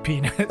Foot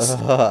Peanuts.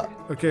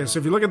 Okay, so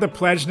if you look at the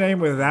pledge name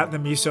without the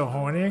Me So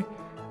Horny,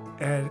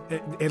 and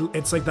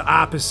it's like the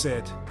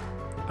opposite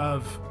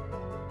of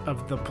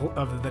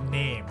the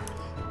name.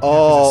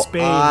 Oh,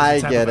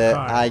 I get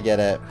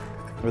it.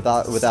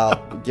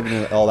 Without giving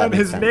it all that. And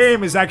his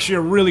name is actually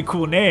a really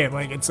cool name.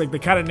 Like it's like the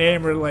kind of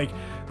name where like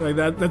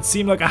that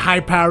seemed like a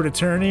high-powered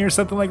attorney or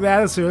something like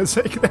that. So it's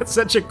like that's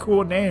such a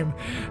cool name.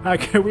 How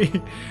can we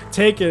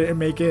take it and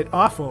make it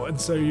awful? And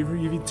so if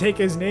you take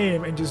his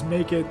name and just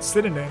make it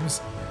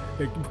synonyms,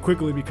 it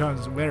quickly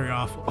becomes very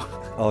awful.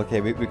 Okay,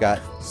 we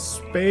got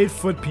Spade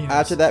Foot Peanuts.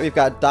 After that, we've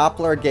got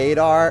Doppler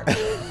Gaydar.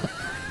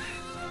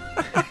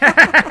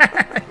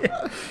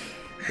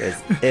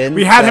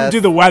 We had him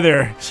do the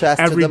weather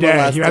every day.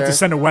 Molester. He had to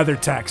send a weather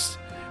text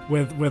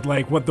with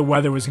like what the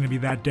weather was going to be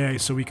that day,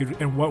 so we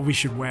could and what we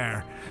should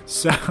wear.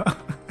 So,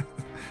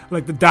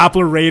 like the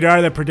Doppler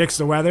radar that predicts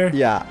the weather.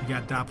 Yeah, you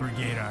got Doppler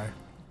Gaydar.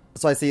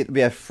 So I see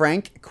we have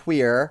Frank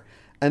Queer,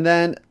 and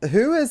then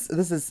this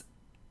is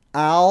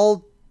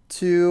Al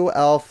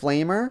 2L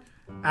Flamer.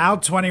 Al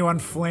 21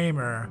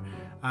 Flamer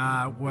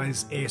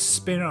was a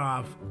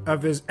spin-off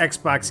of his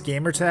Xbox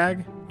gamer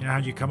tag. You know how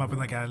you come up with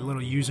like a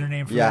little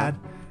username for that?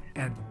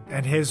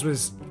 And his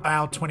was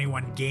Al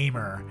 21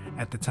 Gamer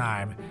at the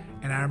time.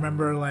 And I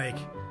remember like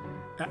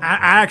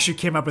I actually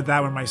came up with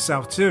that one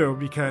myself too,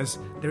 because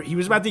he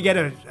was about to get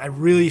a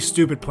really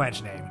stupid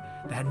pledge name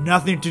that had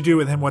nothing to do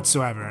with him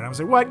whatsoever. And I was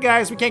like, what,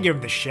 guys? We can't give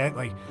him this shit.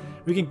 Like,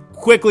 we can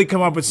quickly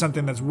come up with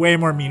something that's way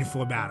more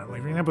meaningful about him.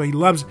 Like, for example, he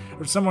loves,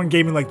 or someone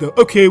gave me like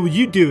okay, well,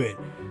 you do it.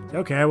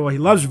 Okay, well, he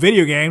loves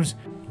video games.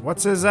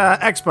 What's his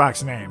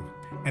Xbox name?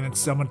 And then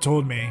someone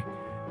told me,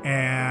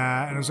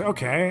 and I was like,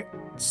 okay,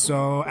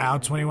 so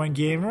Al21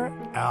 Gamer,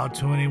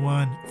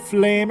 Al21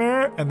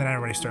 Flamer, and then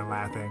everybody started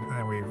laughing, and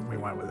then we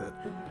went with it.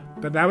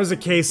 But that was a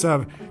case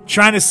of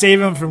trying to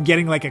save him from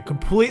getting like a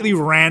completely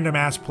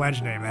random-ass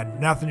pledge name that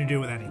had nothing to do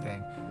with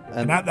anything.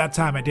 And at that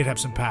time, I did have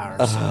some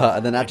powers.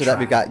 And then after that,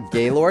 we got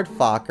Gaylord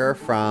Fokker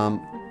from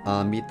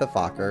Meet the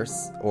Fockers,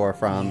 or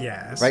from...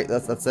 Yes. Right,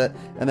 that's it.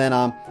 And then,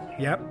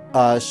 Yep.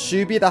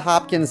 Shuby the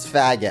Hopkins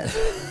Faggot.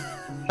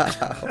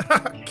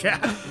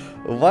 Yeah.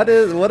 What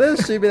is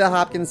Shuby the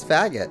Hopkins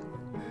Faggot?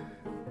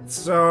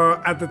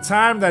 So at the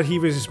time that he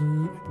was,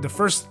 the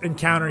first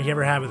encounter he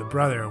ever had with a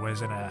brother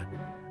was at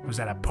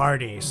a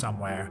party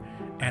somewhere,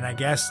 and I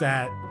guess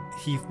that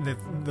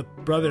the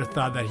brother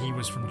thought that he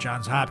was from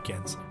Johns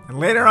Hopkins. And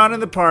later on in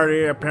the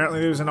party, apparently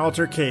there was an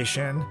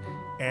altercation,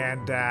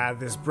 and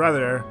this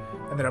brother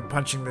ended up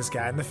punching this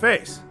guy in the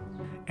face.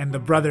 And the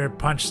brother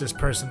punched this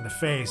person in the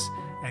face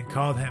and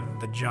called him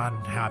the John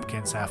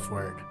Hopkins F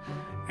word.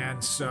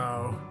 And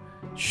so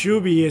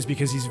Shuby is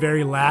because he's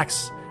very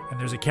lax, and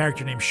there's a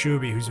character named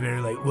Shuby who's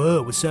very like,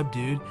 whoa, what's up,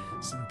 dude?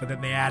 But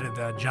then they added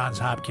the Johns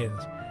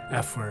Hopkins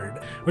F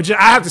word, which I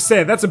have to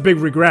say, that's a big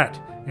regret.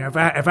 You know, if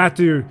I have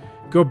to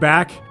go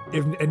back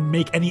and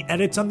make any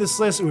edits on this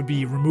list, it would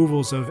be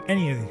removals of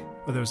any of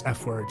those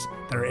F words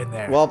that are in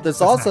there. Well, there's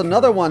That's also not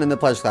another cool. one in the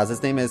pledge class.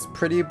 His name is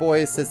Pretty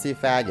Boy Sissy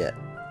Faggot.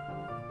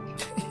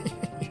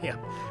 Yeah,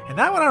 and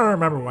that one I don't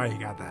remember why you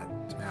got that.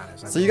 To be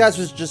honest, So you guys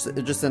was just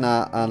in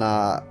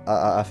a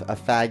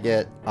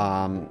faggot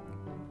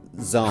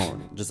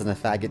zone, just in a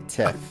faggot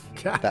tiff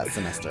God. that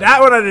semester.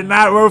 That one I did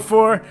not vote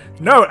for.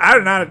 No, I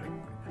did not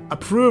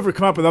approve or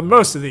come up with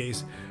most of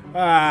these.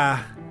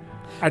 I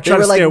They try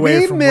were to like, stay away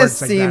we from miss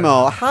words like that.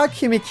 Simo. How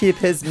can we keep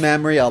his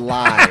memory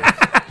alive?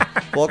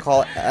 We'll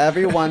call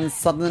everyone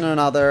something or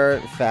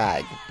another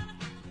fag.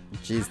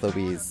 Jeez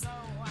Louise.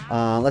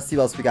 Let's see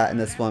what else we got in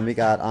this one. We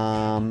got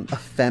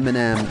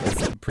Feminem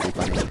is pretty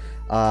funny.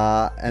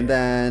 And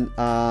then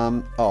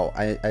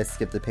I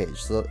skipped a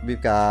page. So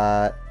we've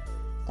got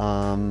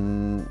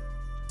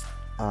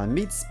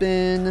Meat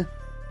Spin,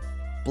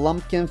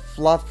 Blumpkin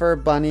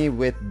Fluffer Bunny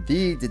with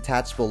the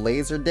detachable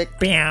laser dick.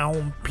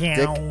 Pew, pew.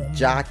 Dick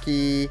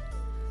Jockey,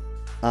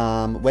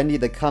 Wendy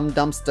the Cum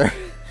Dumpster,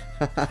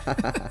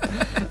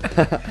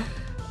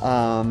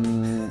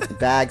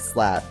 Bag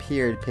Slap,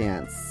 Period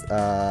Pants,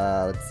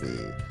 let's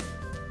see,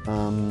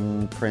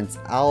 Prince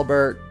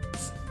Albert,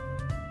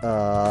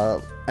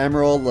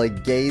 Emerald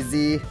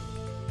Lagazy,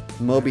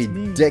 Moby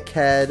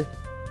Dickhead,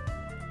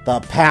 The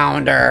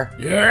Pounder.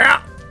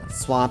 Yeah.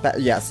 Swamp,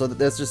 yeah, so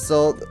there's just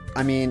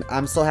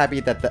I'm so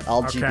happy that the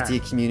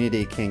LGBT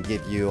community can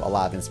give you a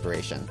lot of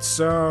inspiration.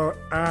 So,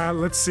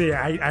 let's see.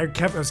 I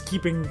was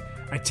keeping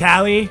a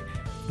tally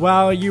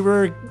while you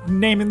were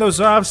naming those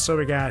off. So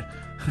we got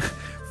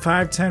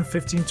 5, 10,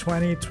 15,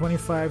 20,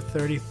 25,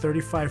 30,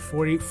 35,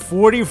 40,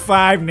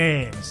 45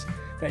 names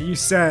that you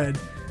said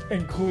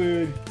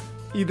include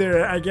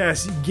either, I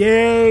guess,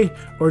 gay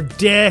or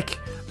dick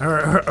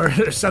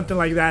or something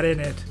like that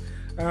in it.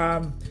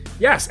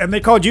 Yes, and they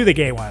called you the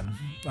gay one.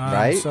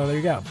 Right? So there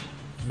you go.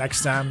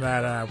 Next time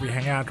that we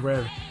hang out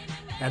with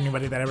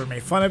anybody that ever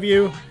made fun of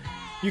you,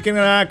 you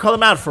can call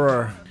them out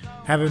for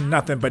having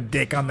nothing but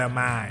dick on their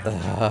mind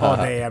all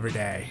day, every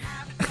day.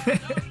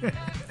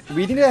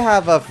 We need to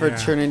have a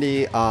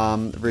fraternity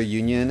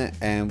reunion,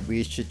 and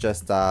we should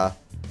just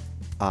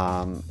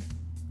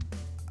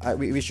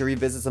we should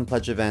revisit some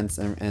pledge events,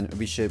 and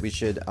we should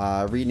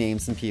rename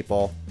some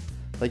people.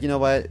 Like, you know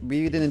what?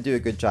 We didn't do a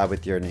good job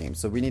with your name,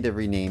 so we need to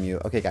rename you.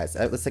 Okay, guys,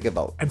 let's take a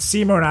vote. And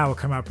Seymour and I will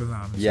come up with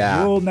them.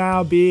 Yeah. So you'll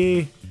now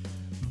be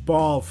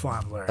Ball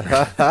Fondler.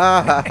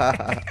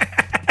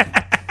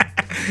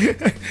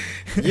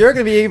 You're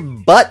gonna be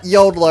Butt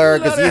Yodeler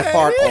because you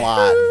fart a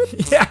lot.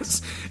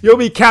 Yes. You'll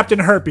be Captain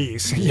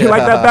Herpes. You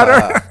like that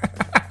better?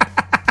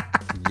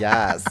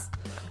 Yes.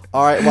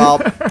 All right,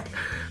 well,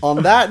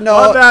 on that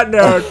note...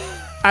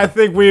 I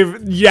think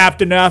we've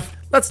yapped enough.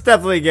 Let's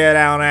definitely get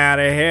on out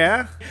of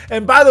here.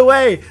 And by the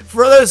way,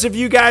 for those of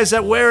you guys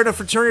that wear in a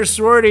fraternity or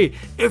sorority,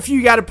 if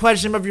you got a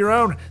pledge name of your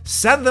own,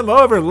 send them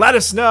over. Let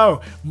us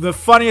know. The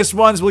funniest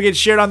ones will get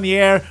shared on the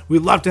air.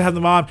 We'd love to have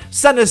them on.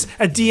 Send us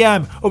a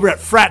DM over at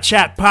Frat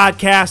Chat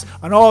Podcast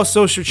on all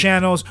social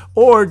channels,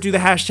 or do the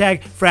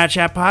hashtag Frat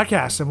Chat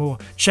Podcast, and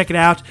we'll check it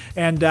out.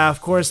 And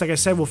of course, like I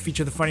said, we'll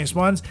feature the funniest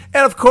ones.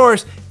 And of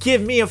course,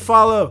 give me a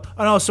follow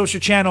on all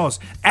social channels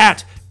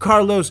at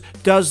Carlos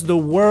Does the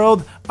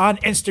World on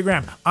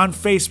Instagram, on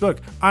Facebook,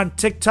 on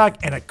TikTok,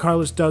 and at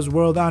Carlos Does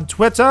World on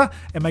Twitter.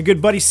 And my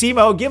good buddy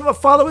Simo, give him a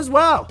follow as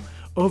well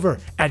over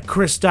at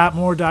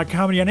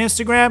chris.moore.comedy on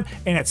Instagram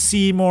and at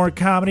Seymour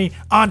Comedy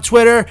on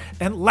Twitter.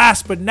 And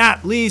last but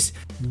not least,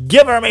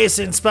 give our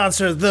amazing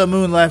sponsor, The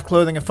Moon Life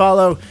Clothing, a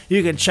follow.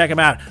 You can check them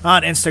out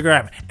on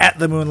Instagram at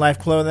The Moon Life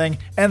Clothing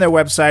and their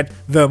website,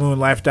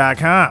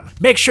 themoonlife.com.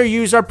 Make sure you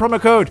use our promo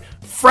code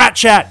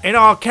FRATCHAT in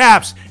all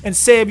caps and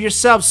save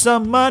yourself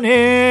some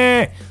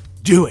money.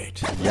 Do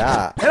it.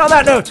 Yeah. And on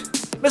that note,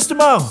 Mr.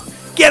 Mo,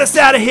 Get us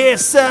out of here,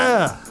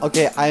 sir.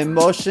 Okay, I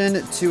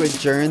motion to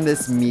adjourn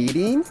this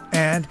meeting.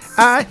 And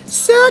I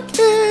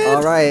second.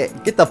 All right,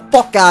 get the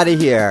fuck out of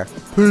here.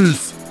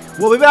 Peace.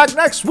 We'll be back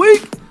next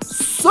week.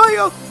 See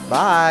ya.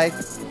 Bye.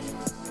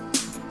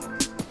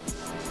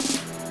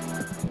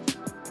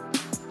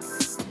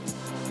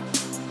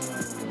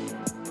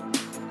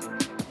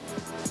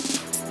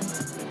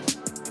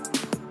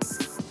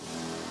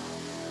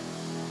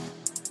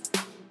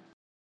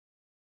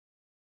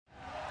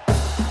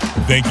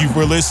 Thank you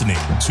for listening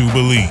to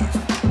Believe.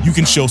 You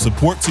can show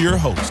support to your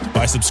host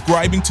by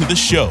subscribing to the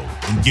show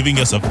and giving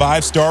us a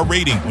 5-star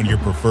rating on your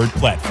preferred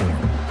platform.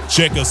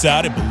 Check us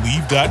out at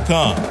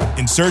Believe.com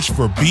and search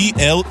for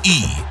BLEAV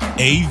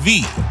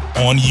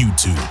on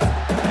YouTube.